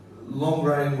 Long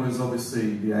Grain was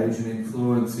obviously the Asian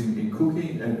influence in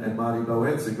cooking, and Marty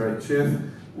Boet's a great chef,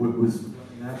 was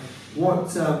running that.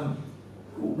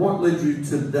 What led you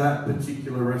to that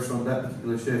particular restaurant, that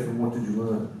particular chef, and what did you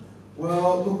learn?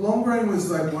 Well, look, Long Grain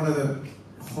was like one of the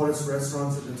hottest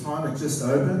restaurants at the time. It just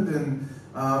opened, and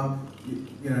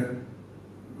you know,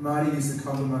 Marty used to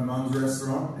come to my mum's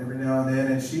restaurant every now and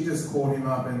then, and she just called him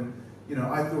up, and you know,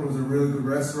 I thought it was a really good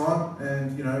restaurant,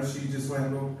 and you know, she just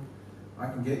went, look, I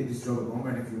can get you this job at Long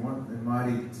Grain if you want, and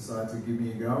Marty decided to give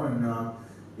me a go, and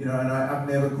you know, and I've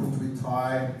never cooked with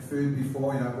Thai food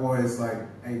before. You know, I've always like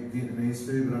ate Vietnamese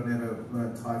food, but I've never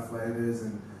learned Thai flavors,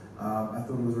 and I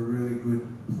thought it was a really good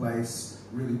place,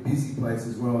 really busy place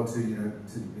as well to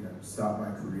start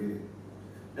my career.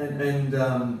 And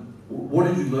what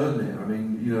did you learn there? I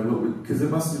mean, you know, because it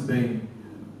must have been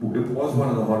it was one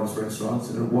of the hottest restaurants,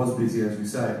 and it was busy, as you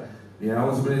say. The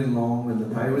hours were in long, and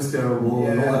the pay was terrible,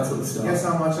 and all that sort of stuff. Guess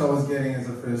how much I was getting as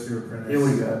a first-year apprentice? Here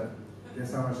we go.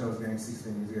 Guess how much I was getting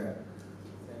 16 years ago?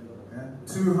 Yeah.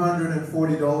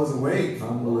 $240 a week.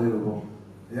 Unbelievable.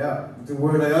 Yeah. To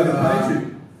work, they overpaid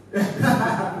you.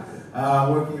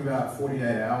 Working about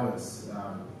 48 hours.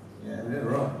 Yeah,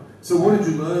 right. So what did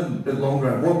you learn at Long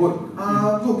Grant?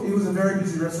 Look, it was a very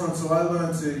busy restaurant, so I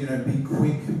learned to, be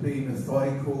quick, be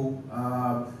methodical.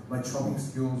 My chopping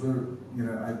skills were,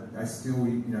 I still,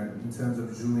 in terms of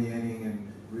julienning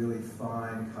and really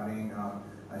fine cutting,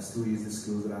 I still use the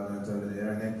skills that I learned over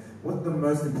there. And then, what the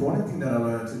most important thing that I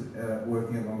learned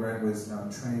working at Long Grant was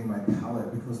training my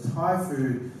palate, because Thai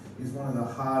food is one of the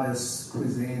hardest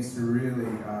cuisines to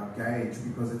really gauge,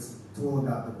 because it's all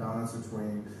about the balance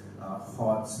between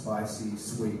hot, spicy,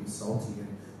 sweet, and salty,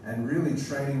 and really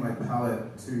training my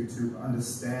palate to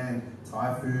understand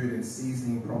Thai food and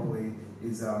seasoning properly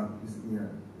is a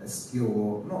skill,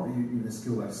 or not even a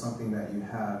skill, like something that you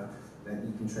have that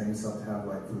you can train yourself to have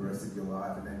like for the rest of your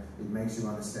life, and then it makes you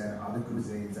understand other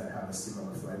cuisines that have a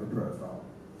similar flavor profile.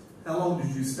 How long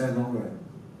did you stay at Long Grant?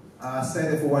 I stayed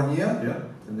there for 1 year.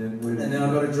 Yeah, and then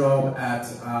I got a job at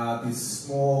this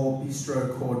small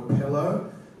bistro called Pello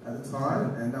at the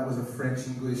time, and that was a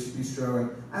French-English bistro.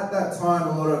 And at that time,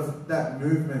 a lot of that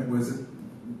movement was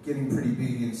getting pretty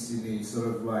big in Sydney, sort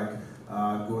of like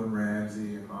Gordon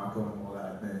Ramsay and Marco and all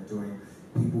that. They're doing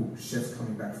chefs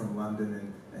coming back from London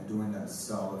and doing that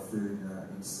style of food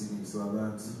in Sydney. So I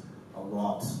learned a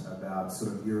lot about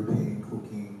sort of European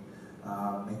cooking,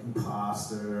 making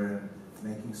pasta and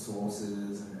making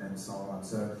sauces and so on.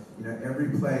 So, every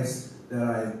place that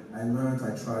I learned,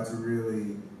 I tried to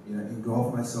really,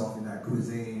 engulf myself in that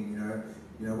cuisine.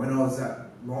 When I was at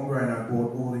Long Grant, I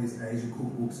bought all these Asian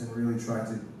cookbooks and really tried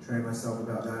to train myself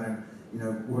about that. And,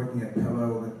 working at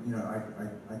Pello,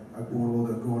 I bought all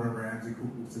the Gordon Ramsay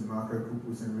cookbooks and Marco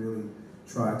cookbooks and really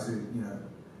tried to,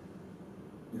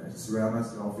 surround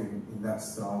myself in that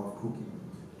style of cooking.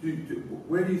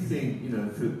 Where do you think,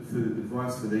 for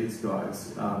advice for these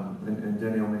guys, and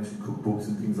Danielle mentioned cookbooks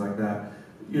and things like that,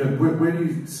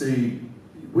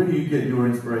 where do you get your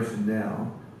inspiration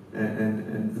now?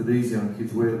 And for these young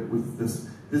kids,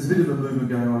 there's a bit of a movement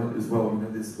going on as well.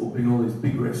 There's been all these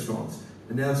big restaurants,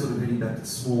 and now sort of heading back to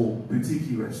small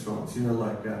boutique restaurants.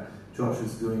 Like Josh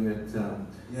is doing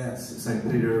at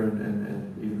St. Peter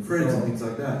and even Fred's and things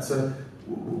like that. So,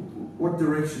 what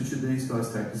direction should these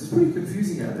guys take? Because it's pretty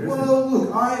confusing out there. Well,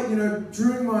 look,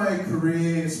 during my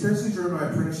career, especially during my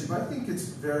apprenticeship, I think it's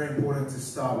very important to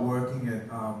start working at,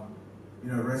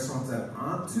 restaurants that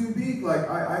aren't too big. Like,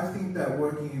 I think that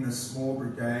working in a small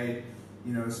brigade,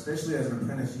 especially as an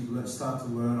apprentice, you start to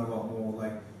learn a lot more.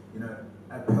 Like,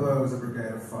 at Pello, it was a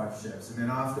brigade of 5 chefs, and then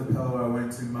after Pello, I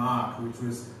went to Mark, which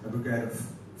was a brigade of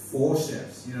 4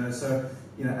 chefs. So,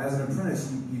 as an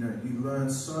apprentice, you learn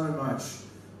so much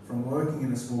from working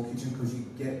in a small kitchen, because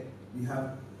you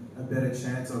have a better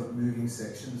chance of moving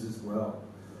sections as well,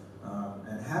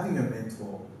 and having a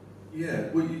mentor. Yeah,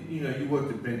 well, you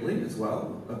worked at Bentley as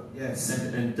well. Yes.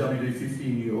 And WD-50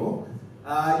 in New York.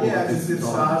 I just did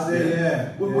stage there.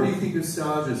 Yeah. What do you think of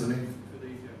stages? I mean, for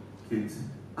these young kids.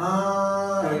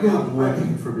 Going out and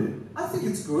working for a bit. I think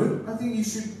it's good. I think you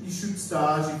should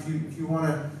stage if you want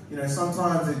to.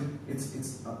 Sometimes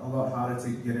it's a lot harder to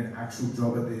get an actual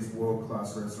job at these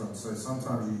world-class restaurants. So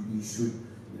sometimes you should,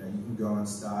 you can go and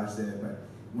stage there. But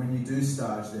when you do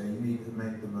stage there, you need to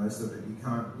make the most of it. You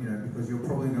can't, because you're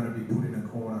probably going to be put in a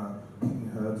corner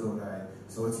picking herbs all day.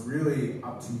 So it's really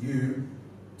up to you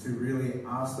to really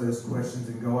ask those questions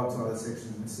and go up to other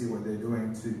sections and see what they're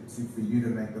doing for you to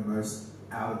make the most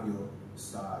out of your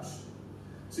stage.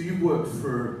 So you've worked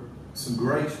for some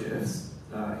great chefs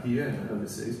here and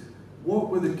overseas. What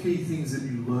were the key things that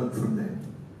you learned from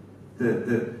them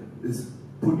that has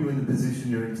put you in the position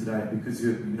you're in today? Because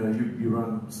you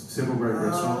run several great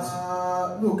restaurants.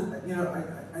 Look,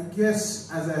 I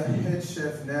guess as a head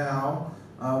chef now,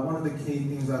 one of the key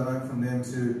things I learned from them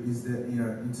too is that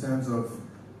in terms of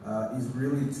is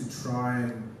really to try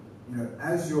and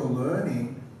as you're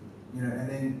learning, and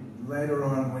then later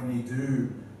on when you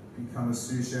do become a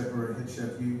sous chef or a head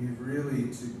chef, you've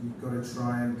got to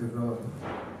try and develop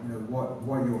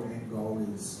what your end goal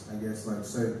is, I guess. Like,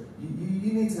 so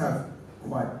you need to have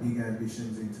quite big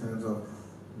ambitions in terms of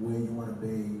where you want to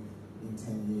be in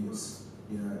 10 years,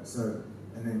 so,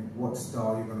 and then what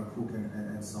style you're going to cook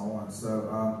and so on.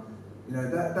 So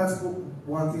that's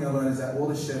one thing I learned, is that all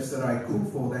the chefs that I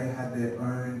cooked for, they had their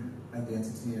own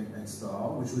identity and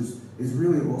style, which is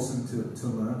really awesome to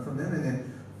learn from them. And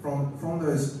then from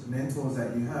those mentors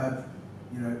that you have,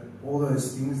 all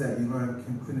those things that you learn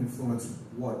could influence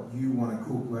what you want to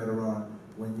cook later on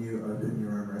when you open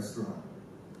your own restaurant.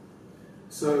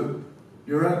 So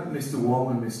you're at Mr.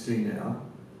 Wong and Miss G now.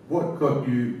 What got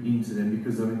you into them?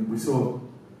 Because I mean, we saw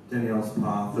Danielle's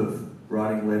path of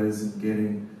writing letters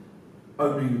and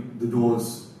opening the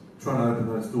doors, trying to open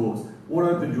those doors. What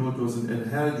opened your doors, and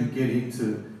how did you get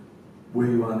into where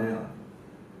you are now?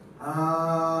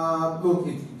 Look,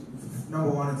 number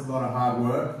one, it's a lot of hard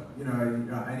work. You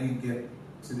know, I didn't get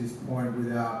to this point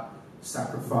without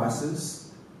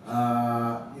sacrifices. You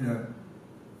know,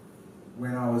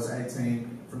 when I was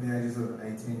 18, from the ages of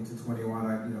 18 to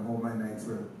 21, all my mates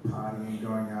were partying,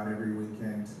 going out every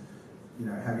weekend,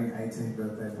 having 18th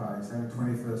birthday parties, having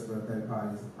 21st birthday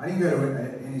parties. I didn't go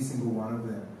to any single one of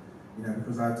them,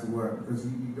 because I had to work. Because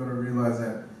you got to realize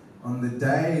that on the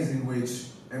days in which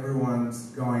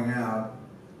everyone's going out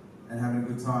and having a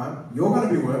good time, you're going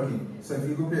to be working. So if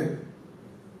you look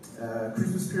at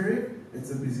Christmas period, it's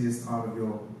the busiest time of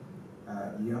your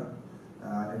year.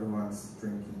 Everyone's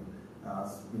drinking.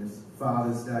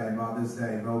 Father's Day, Mother's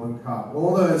Day, Melbourne Cup,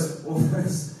 all those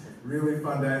really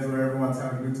fun days where everyone's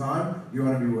having a good time, you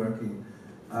want to be working.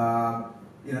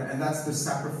 And that's the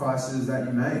sacrifices that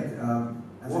you make.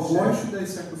 Why should they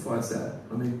sacrifice that?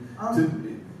 I mean,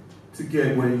 to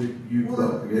get where you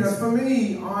got, I guess. For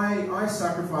me, I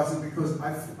sacrificed it because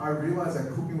I realized that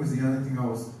cooking was the only thing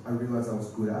I realized I was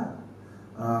good at.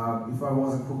 If I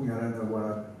wasn't cooking, I don't know what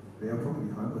I'd be. I'd probably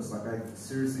be homeless. Like, I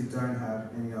seriously don't have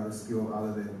any other skill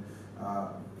other than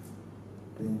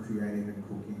being creative and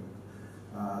cooking.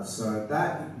 So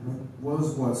that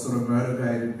was what sort of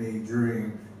motivated me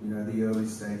during the early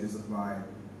stages of my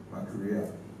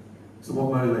career. So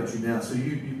what motivates you now? So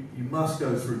you must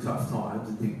go through tough times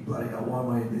and think, bloody hell, why am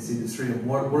I in this industry and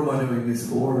what am I doing this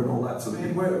for and all that sort of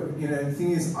thing. The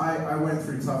thing is, I went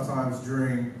through tough times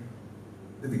during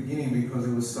the beginning because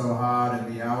it was so hard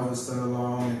and the hours were so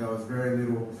long and there was very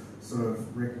little sort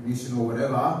of recognition or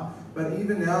whatever. But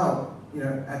even now,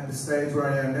 at the stage where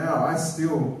I am now, I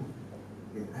still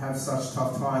have such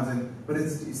tough times. But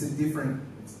it's different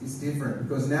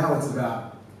because now it's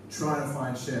about trying to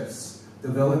find chefs,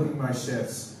 developing my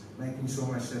chefs, making sure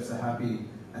my chefs are happy,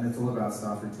 and it's all about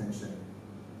staff retention.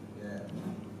 Yeah.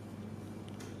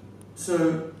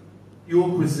 So your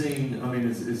cuisine, I mean,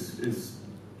 is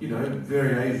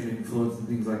very Asian influence and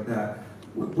things like that.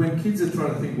 When kids are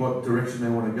trying to think what direction they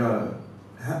want to go,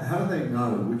 how do they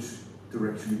know which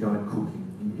direction to go in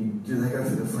cooking? Do they go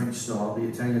for the French style, the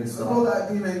Italian style?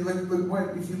 Well,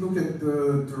 if you look at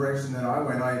the direction that I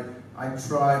went, I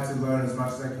tried to learn as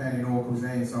much as I can in all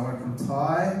cuisines. So I went from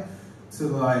Thai to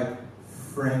like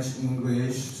French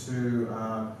English to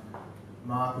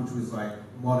Mark, which was like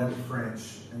modern French,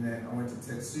 and then I went to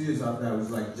Tetsuya's after that, was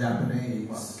like Japanese.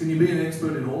 Wow. Can you be an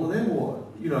expert in all of them, or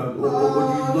or do you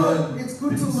learn? It's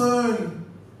good to learn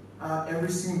a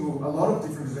lot of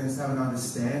different cuisines to have an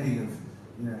understanding of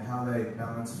how they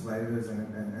balance flavors and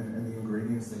the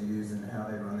ingredients they use and how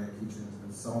they run their kitchens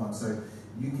and so on. So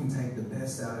you can take the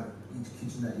best out of each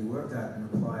kitchen that you worked at and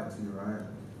apply it to your own.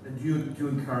 And do you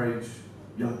encourage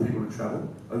young people to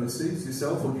travel overseas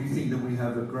yourself, or do you think that we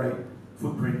have a great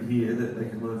footprint here that they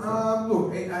can learn from?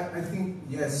 Look, I think,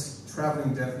 yes,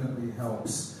 traveling definitely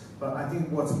helps. But I think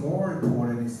what's more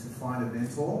important is to find a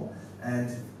mentor and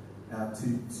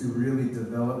to really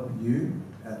develop you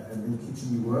in the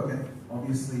kitchen you work, and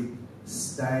obviously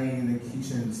stay in the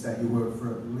kitchens that you work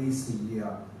for at least a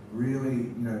year.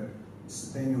 Really,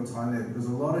 spend your time there, because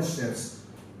a lot of chefs,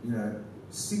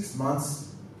 6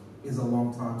 months is a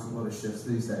long time to a lot of chefs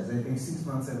these days. They think 6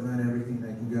 months they've learned everything,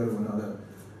 they can go to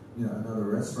another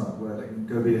restaurant where they can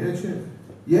go be a head chef.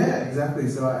 Yeah, exactly.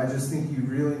 So I just think you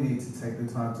really need to take the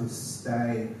time to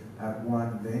stay at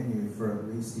one venue for at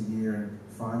least a year and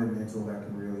find a mentor that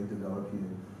can really develop you.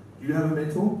 Do you have a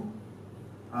mentor?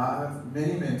 I have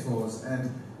many mentors, and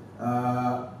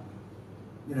I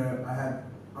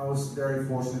was very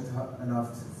fortunate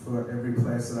enough for every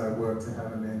place that I worked to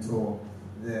have a mentor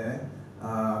there.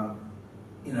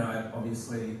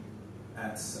 Obviously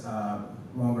at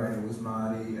Longrain it was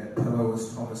Marty, at Pillow it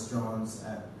was Thomas Johns,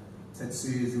 at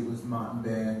Tetsuya's it was Martin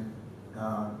Ban,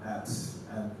 at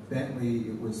Bentley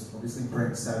it was obviously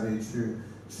Brent Savage, who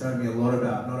showed me a lot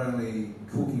about not only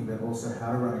cooking but also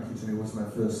how to run a kitchen. It was my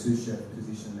first sous chef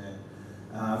position there.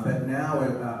 But now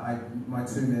my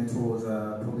two mentors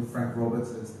are probably Frank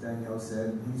Roberts, as Danielle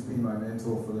said. He's been my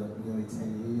mentor for nearly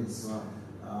 10 years.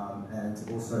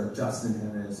 And also Justin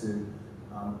Jimenez, who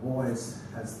always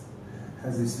has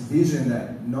this vision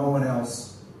that no one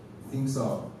else thinks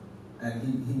of. And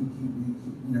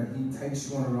he takes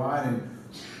you on a ride,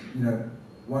 and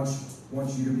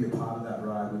wants you to be a part of that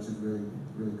ride, which is really,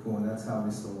 really cool. And that's how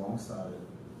Mr. Wong started.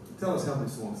 Tell us how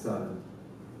Mr. Wong started.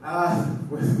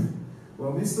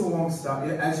 Well, Mr. Wong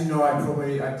started, as you know, I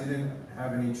didn't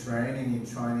have any training in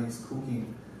Chinese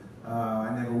cooking. I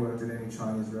never worked at any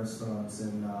Chinese restaurants,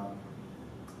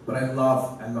 but I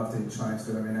love to eat Chinese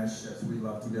food. I mean, as chefs, we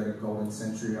love to go to Golden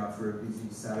Century after a busy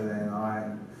Saturday night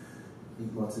and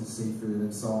eat lots of seafood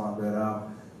and so on. But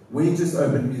we just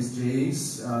opened Miss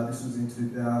G's. This was in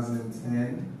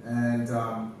 2010, and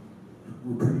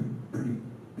we were pretty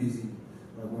busy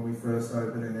when we first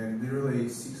opened. And then literally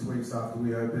 6 weeks after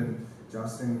we opened,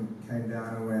 Justin came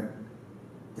down and went,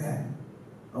 "Dad,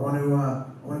 I want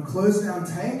to close down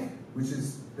Tank, which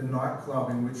is the nightclub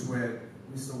in which where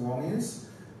Mr. Wong is,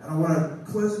 and I want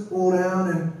to close it all down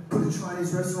and put a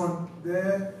Chinese restaurant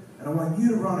there, and I want you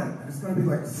to run it, and it's going to be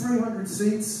like 300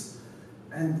 seats,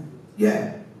 and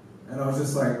yeah." And I was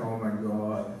just like, oh my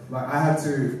god. Like, I had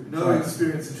to... No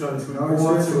experience in Chinese food. No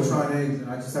experience in Chinese, and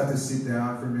I just had to sit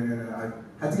down for a minute, and I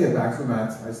had to get back to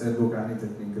Matt. I said, look, I need to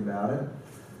think about it.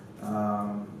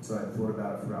 So I thought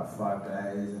about it for about 5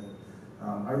 days,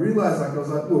 and I realized, like, I was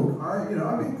like, look, I've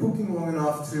been cooking long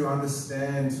enough to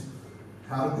understand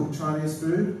how to cook Chinese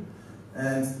food,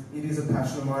 and it is a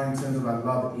passion of mine in terms of I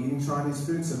love eating Chinese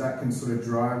food, so that can sort of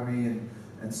drive me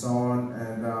and so on.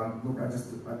 And look, I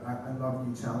love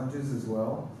new challenges as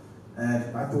well. And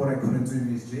I thought I couldn't do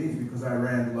Miss G's because I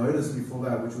ran Lotus before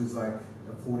that, which was like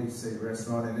a 40-seat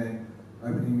restaurant, and then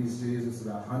opening Miss G's was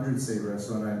about a 100-seat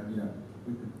restaurant, and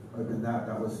we could open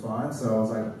that was fine. So I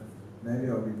was like, maybe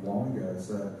I'll give Wong a go.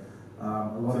 So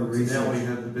a lot of research. Now we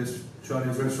have the best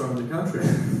Chinese restaurant in the country.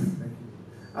 Thank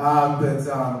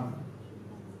you.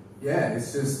 Yeah,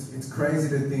 it's crazy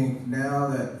to think now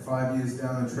that 5 years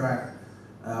down the track,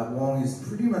 Wong is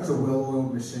pretty much a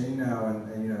well-oiled machine now,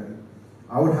 and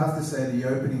I would have to say the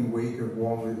opening week of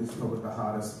Wong is probably the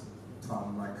hardest time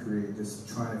of my career, just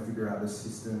trying to figure out the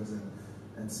systems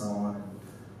and so on.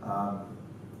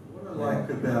 What I like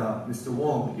about Mr.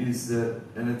 Wong is that,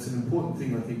 and it's an important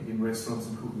thing I think in restaurants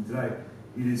and cooking today,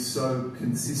 it is so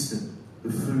consistent.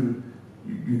 The food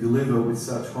you deliver with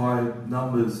such high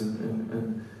numbers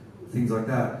and things like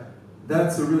that.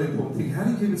 That's a really important thing. How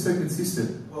do you keep it so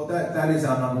consistent? Well, that is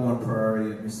our number one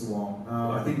priority at Mr. Wong.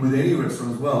 I think with any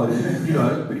restaurant as well,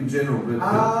 but in general.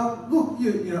 Look,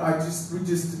 we're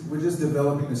just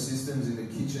developing the systems in the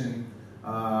kitchen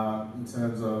in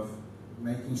terms of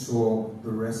making sure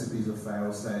the recipes are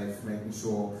fail-safe, making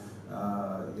sure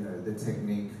the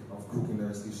technique of cooking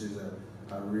those dishes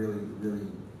are really, really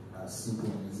simple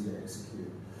and easy to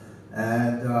execute.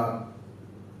 And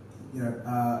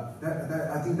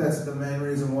I think that's the main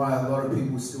reason why a lot of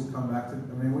people still come back to.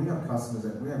 I mean, we have customers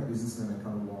we have businessmen that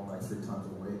come along like 3 times a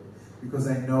week because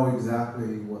they know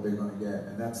exactly what they're going to get,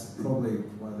 and that's probably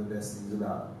one of the best things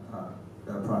about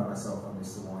that I pride myself on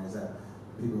Mr. Wong is that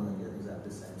people are going to get exactly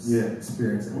the same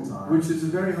experience every time. Which is a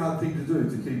very hard thing to do,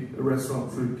 to keep a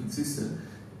restaurant food consistent.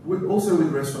 Also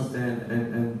with restaurants, Dan,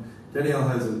 and Danielle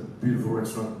has a beautiful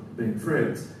restaurant being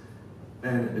Fred's,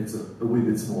 and it's a wee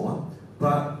bit smaller,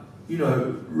 but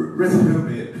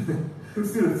could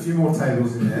fit a few more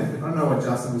tables in there. I don't know what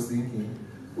Justin was thinking.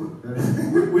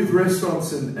 With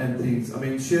restaurants and things, I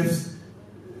mean, chefs,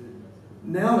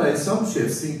 nowadays some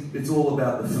chefs think it's all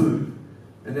about the food.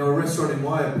 And now a restaurant, in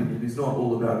my opinion, is not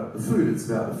all about the food. It's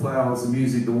about the flowers, the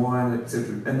music, the wine,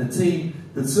 etc. And the team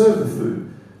that serve the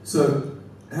food. So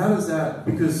how does that,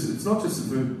 because it's not just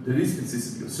the food that is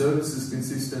consistent, your service is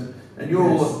consistent, and you're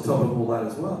all at the top of all that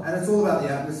as well. And it's all about the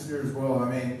atmosphere as well. I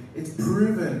mean, it's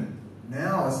proven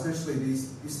now, especially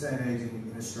this day and age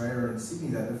in Australia and Sydney,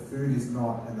 that the food is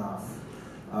not enough.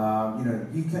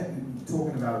 You can,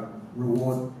 talking about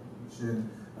reward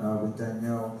with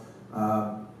Danielle,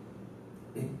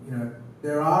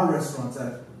 there are restaurants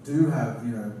that do have,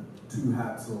 2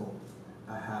 hats or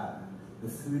a hat. The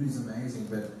food is amazing,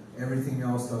 but everything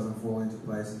else doesn't fall into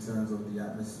place in terms of the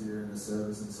atmosphere and the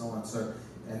service and so on. So,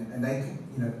 and they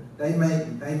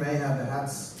may have the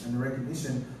hats and the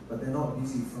recognition, but they're not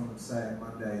busy from, say,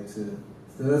 Monday to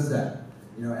Thursday.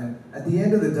 And at the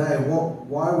end of the day,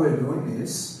 why we're doing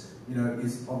this,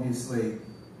 is obviously,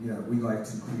 we like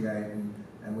to create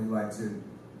and we like to,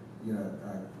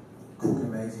 cook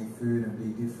amazing food and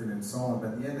be different and so on. But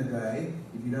at the end of the day,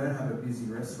 if you don't have a busy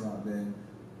restaurant, then,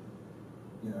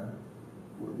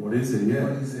 what is it? Yeah.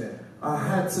 What is it? Are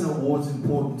hats and awards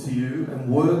important to you, and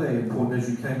were they important as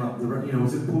you came up the?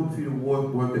 Was it important for you to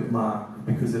work at Mark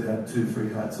because it had 2,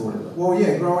 3 hats or whatever? Well,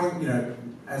 yeah, growing,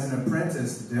 as an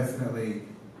apprentice, definitely,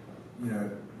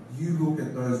 you look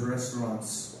at those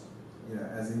restaurants,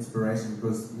 as inspiration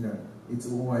because, it's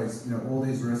always, all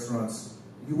these restaurants,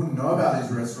 you wouldn't know about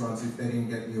these restaurants if they didn't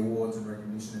get the awards and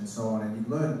recognition and so on. And you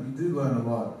do learn a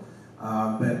lot.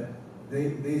 But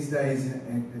these days,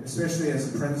 and especially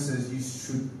as apprentices, you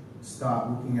should start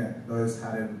looking at those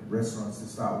hatted restaurants to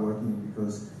start working,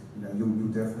 because you'll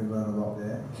definitely learn a lot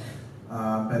there.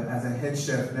 But as a head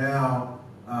chef now,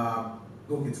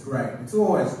 look, it's great. It's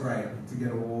always great to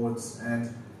get awards, and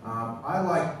I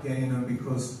like getting them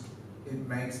because it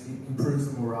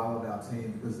improves the morale of our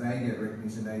team, because they get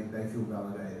recognition, they feel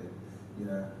validated,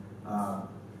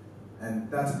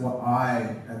 and that's what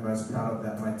I am most proud of.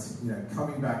 That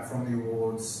coming back from the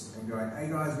awards and going, hey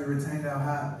guys, we retained our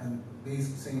hat, and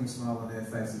seeing them smile on their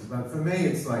faces. But for me,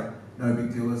 it's like no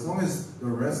big deal. As long as the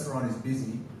restaurant is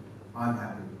busy, I'm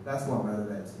happy. That's what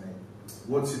motivates me.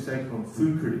 What's your take on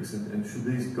food critics, and should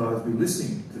these guys be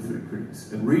listening to food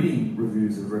critics and reading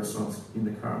reviews of restaurants in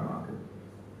the current market?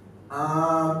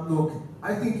 Look,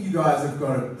 I think you guys have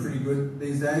got it pretty good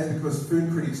these days, because food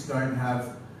critics don't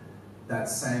have that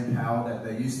same power that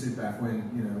they used to back when,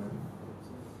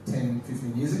 10,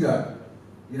 15 years ago.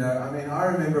 I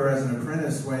remember as an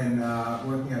apprentice when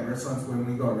working at restaurants, when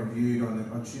we got reviewed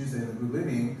on Tuesday in the Good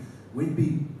Living, we'd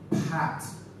be packed,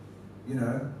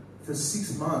 for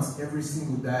 6 months every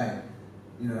single day,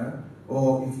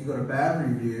 or if you got a bad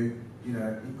review,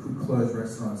 it could close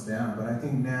restaurants down. But I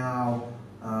think now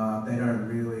they don't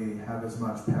really have as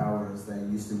much power as they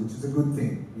used to, which is a good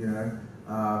thing,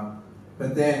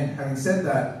 But then, having said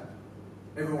that,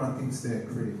 everyone thinks they're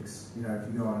critics.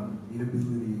 If you go on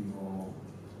Eatability or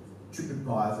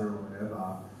TripAdvisor or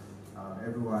whatever,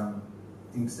 everyone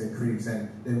thinks they're critics, and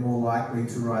they're more likely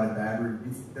to write a bad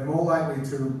review. They're more likely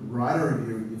to write a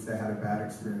review if they had a bad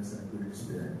experience than a good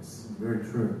experience. Very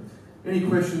true. Any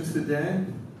questions for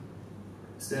Dan?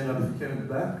 Stand up if you can at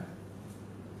the back.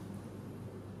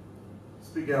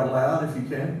 Speak out loud if you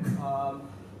can. All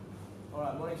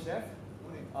right, morning, chef.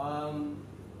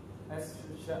 As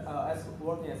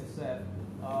working as a chef,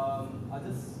 I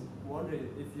just wondered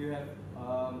if you have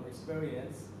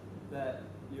experience that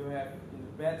you have in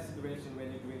a bad situation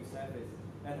when you're doing service,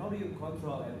 and how do you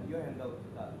control and you handle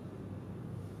that?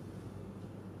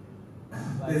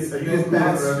 Are you a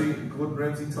Gordon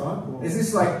Ramsay type? Or? Is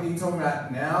this like you talking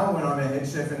about now when I'm a head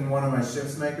chef and one of my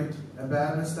chefs make a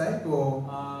bad mistake, or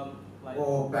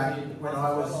back when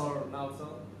I was? Or now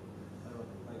so?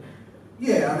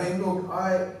 Yeah, look,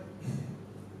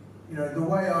 the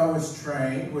way I was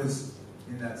trained was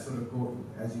in that sort of,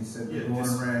 as you said, the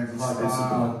Gordon Ramsay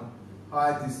style,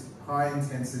 high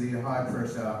intensity, high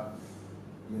pressure.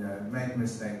 Make a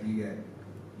mistake, you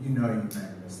made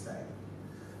a mistake.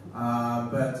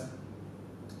 But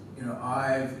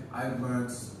I've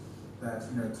learned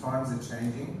that times are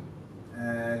changing,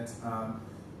 and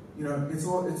it's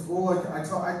all like I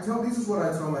tell. This is what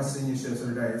I tell my senior chefs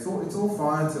every day. It's all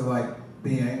fine to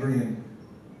be angry and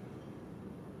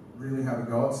really have a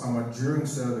go at someone during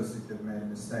service if they've made a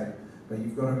mistake, but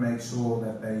you've got to make sure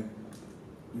that they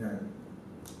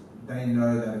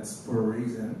know that it's for a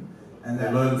reason, and they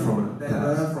learn from it. They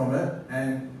learn from it,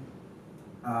 and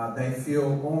they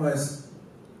feel almost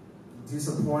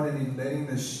disappointed in letting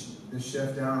the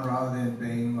chef down rather than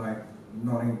being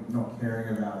not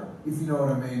caring about it. If you know what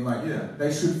I mean,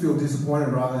 they should feel disappointed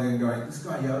rather than going, this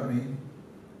guy yelled at me,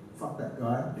 fuck that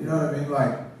guy. You know what I mean?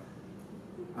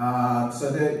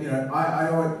 So that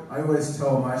I always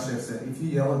tell my chefs that if you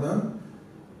yell at them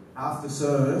after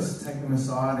service, take them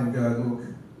aside and go, look,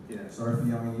 sorry for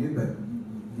yelling at you, but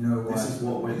you know what? This is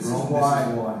what went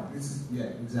wrong. This is why.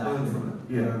 Exactly. Learn from it.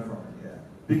 Yeah. Learn from it.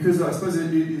 Because I suppose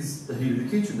it is the heat of the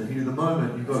kitchen, the heat of the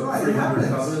moment. You've got 300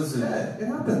 covers. It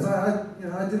happens. I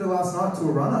did it last night to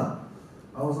a runner.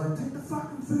 I was like, take the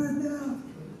fucking food now.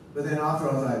 But then after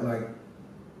I was like,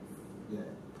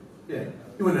 yeah.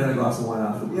 You went and had a glass of wine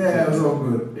afterwards. Yeah, it was all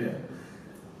good.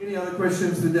 Yeah. Any other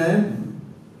questions for Dan?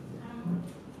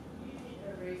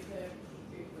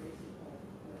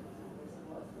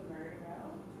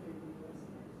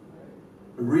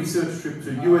 A research trip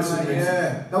to US and Mexico.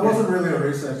 Yeah, that wasn't really a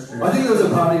research trip. I think it was a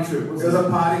party trip. It was a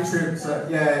party trip, so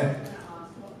yeah.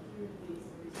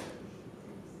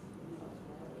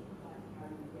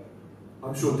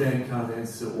 I'm sure Dan can't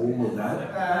answer all of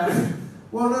that.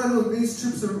 Well, no, look, these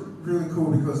trips are really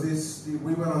cool because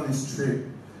we went on this trip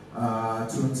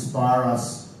to inspire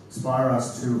us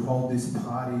to hold this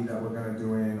party that we're going to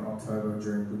do in October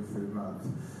during Good Food Month.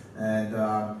 And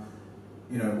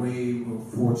we were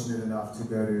fortunate enough to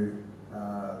go to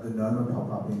the Noma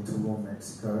pop-up in Tulum,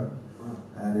 Mexico,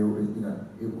 and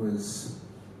it was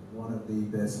one of the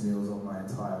best meals of my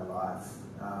entire life,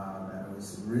 and it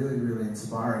was really, really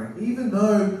inspiring. Even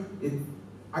though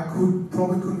I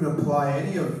probably couldn't apply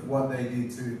any of what they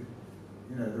did to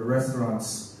the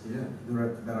restaurants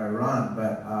that I run.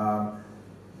 But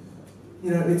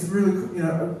it's really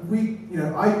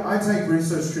I take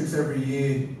research trips every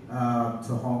year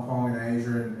to Hong Kong and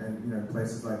Asia and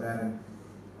places like that, and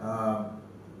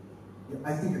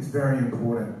I think it's very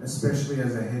important, especially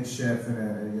as a head chef and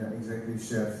an executive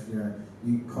chef.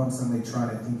 You constantly trying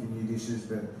to think of new dishes,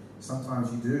 but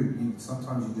sometimes you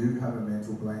do have a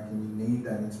mental blank, and you need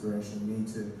that inspiration.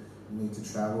 You need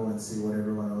to travel and see what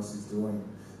everyone else is doing.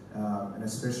 And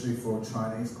especially for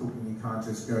Chinese cooking, you can't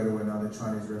just go to another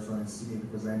Chinese restaurant in Sydney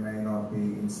because they may not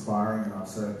be inspiring enough.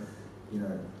 So,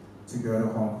 to go to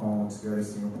Hong Kong, to go to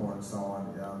Singapore and so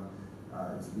on,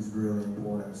 is really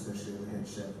important, especially as a head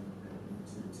chef,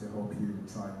 and to help you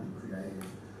try and be creative.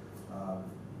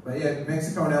 But yeah,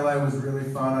 Mexico and LA was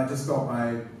really fun. I just got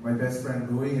my best friend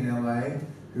Louis in LA,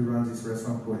 who runs this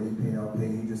restaurant called EP&LP.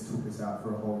 He just took us out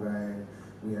for a whole day.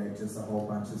 We ate just a whole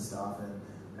bunch of stuff,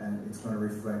 and it's going to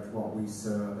reflect what we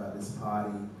serve at this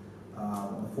party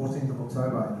on the 14th of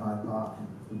October in Hyde Park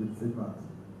for Good Food Month.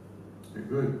 Very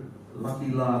good. Lucky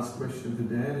last question for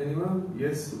Dan. Anyone?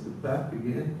 Yes, look at back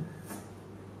again.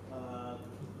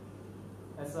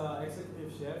 As an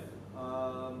executive chef,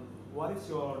 what is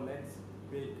your next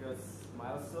biggest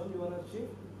milestone you want to achieve?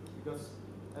 Because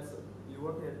you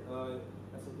work as an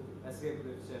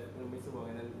executive chef in Mr. Wong,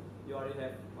 and then you already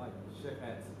have like chef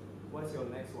hats. What's your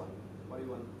next one? What do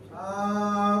you want?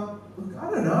 Look, I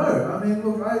don't know. I mean,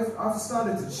 look, I've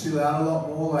started to chill out a lot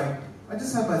more. Like, I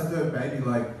just had my third baby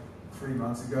like 3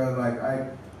 months ago. Like,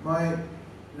 I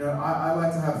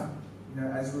like to have,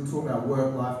 as we were talking about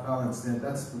work-life balance, then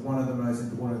that's one of the most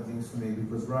important things for me,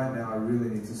 because right now I really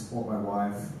need to support my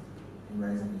wife in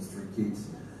raising these 3 kids.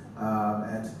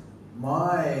 And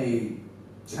my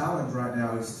challenge right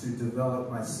now is to develop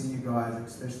my senior guys,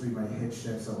 especially my head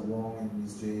chefs at Wong and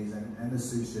Ms. G's, and the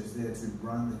sous chefs there to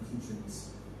run the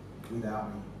kitchens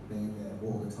without me being there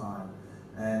all the time.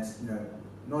 And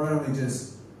not only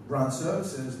just run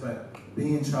services, but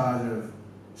be in charge of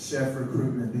chef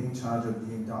recruitment, be in charge of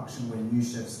the induction when new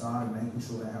chefs start and making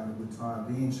sure they're having a good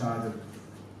time, be in charge of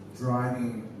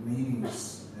driving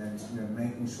meetings and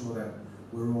making sure that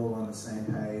we're all on the same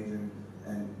page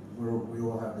and we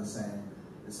all have the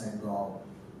same goal.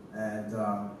 And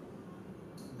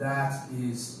that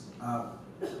is, I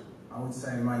would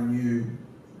say, my new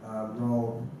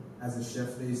role as a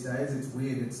chef these days. It's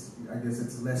weird, I guess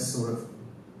it's less sort of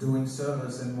doing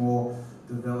service and more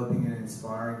developing and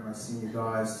inspiring my senior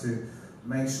guys to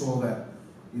make sure that,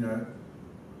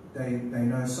 they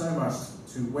know so much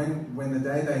to when the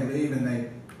day they leave and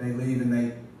they leave and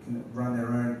they can run their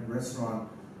own restaurant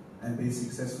and be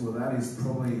successful. That is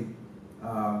probably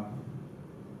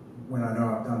when I know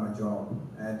I've done my job.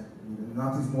 And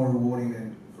nothing's more rewarding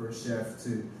than for a chef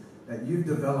that you've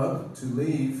developed to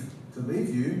leave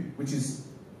you, which is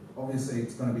obviously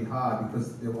it's going to be hard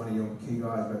because they're one of your key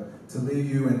guys, but to leave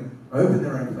you and open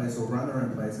their own place or run their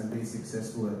own place and be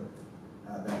successful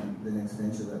at the next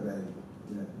venture that they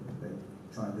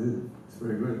try and do. It's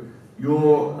very good.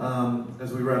 You're,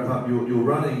 as we wrap up, you're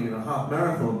running a half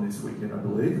marathon this weekend, I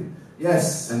believe.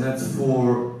 Yes. And that's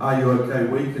for Are You OK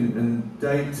Week and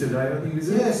date today, I think, is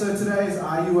it? Yeah, so today is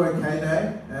Are You OK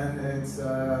Day, and it's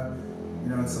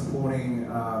it's supporting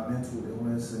mental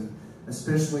illness, and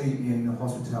especially in the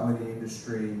hospitality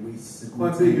industry, it's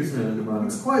quite big, isn't it, at the moment?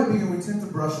 It's quite big, and we tend to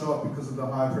brush it off because of the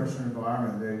high pressure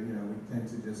environment. There, we tend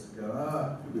to just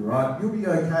go, you'll be right, you'll be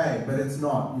okay, but it's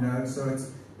not, So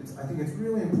I think it's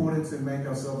really important to make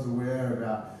ourselves aware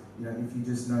about, if you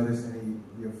just notice any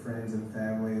of your friends and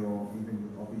family, or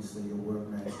even obviously your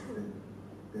workmates,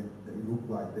 that look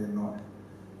like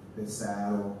they're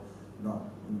sad or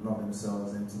not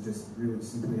themselves, and to just really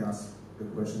simply ask the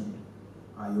question,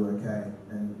 are you okay?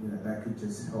 And that could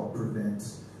just help prevent,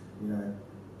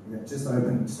 just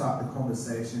start the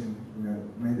conversation.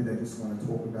 Maybe they just want to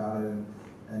talk about it,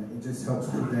 and it just helps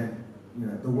prevent,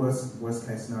 the worst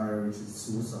case scenario, which is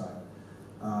suicide.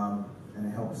 And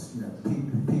it helps,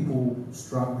 people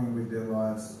struggling with their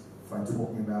lives, by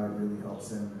talking about it really helps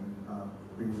them and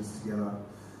brings us together.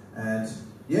 And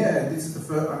yeah, this is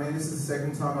the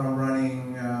second time I'm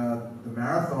running the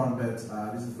marathon, but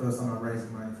this is the first time I'm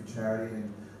raising money for charity.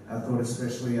 And I thought,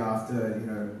 especially after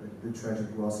the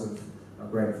tragic loss of a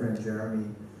great friend Jeremy,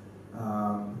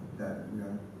 that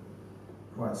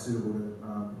quite suitable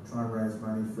to try and raise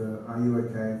money for Are You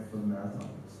OK for the marathon.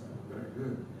 So. Very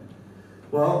good.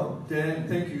 Well, Dan,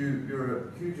 thank you. You're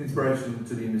a huge inspiration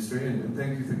to the industry, and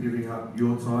thank you for giving up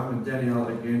your time. And Danielle,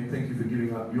 again, thank you for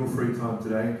giving up your free time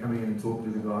today and coming in and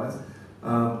talking to the guys.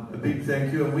 a big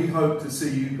thank you, and we hope to see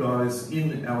you guys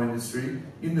in our industry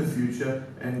in the future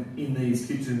and in these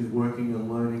kitchens working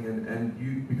and learning, and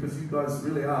you, because you guys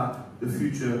really are the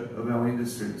future of our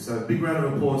industry. So big round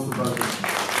of applause for both of you.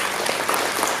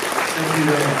 Thank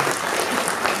you.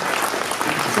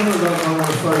 Some of those I want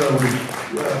a photo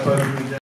with both of you.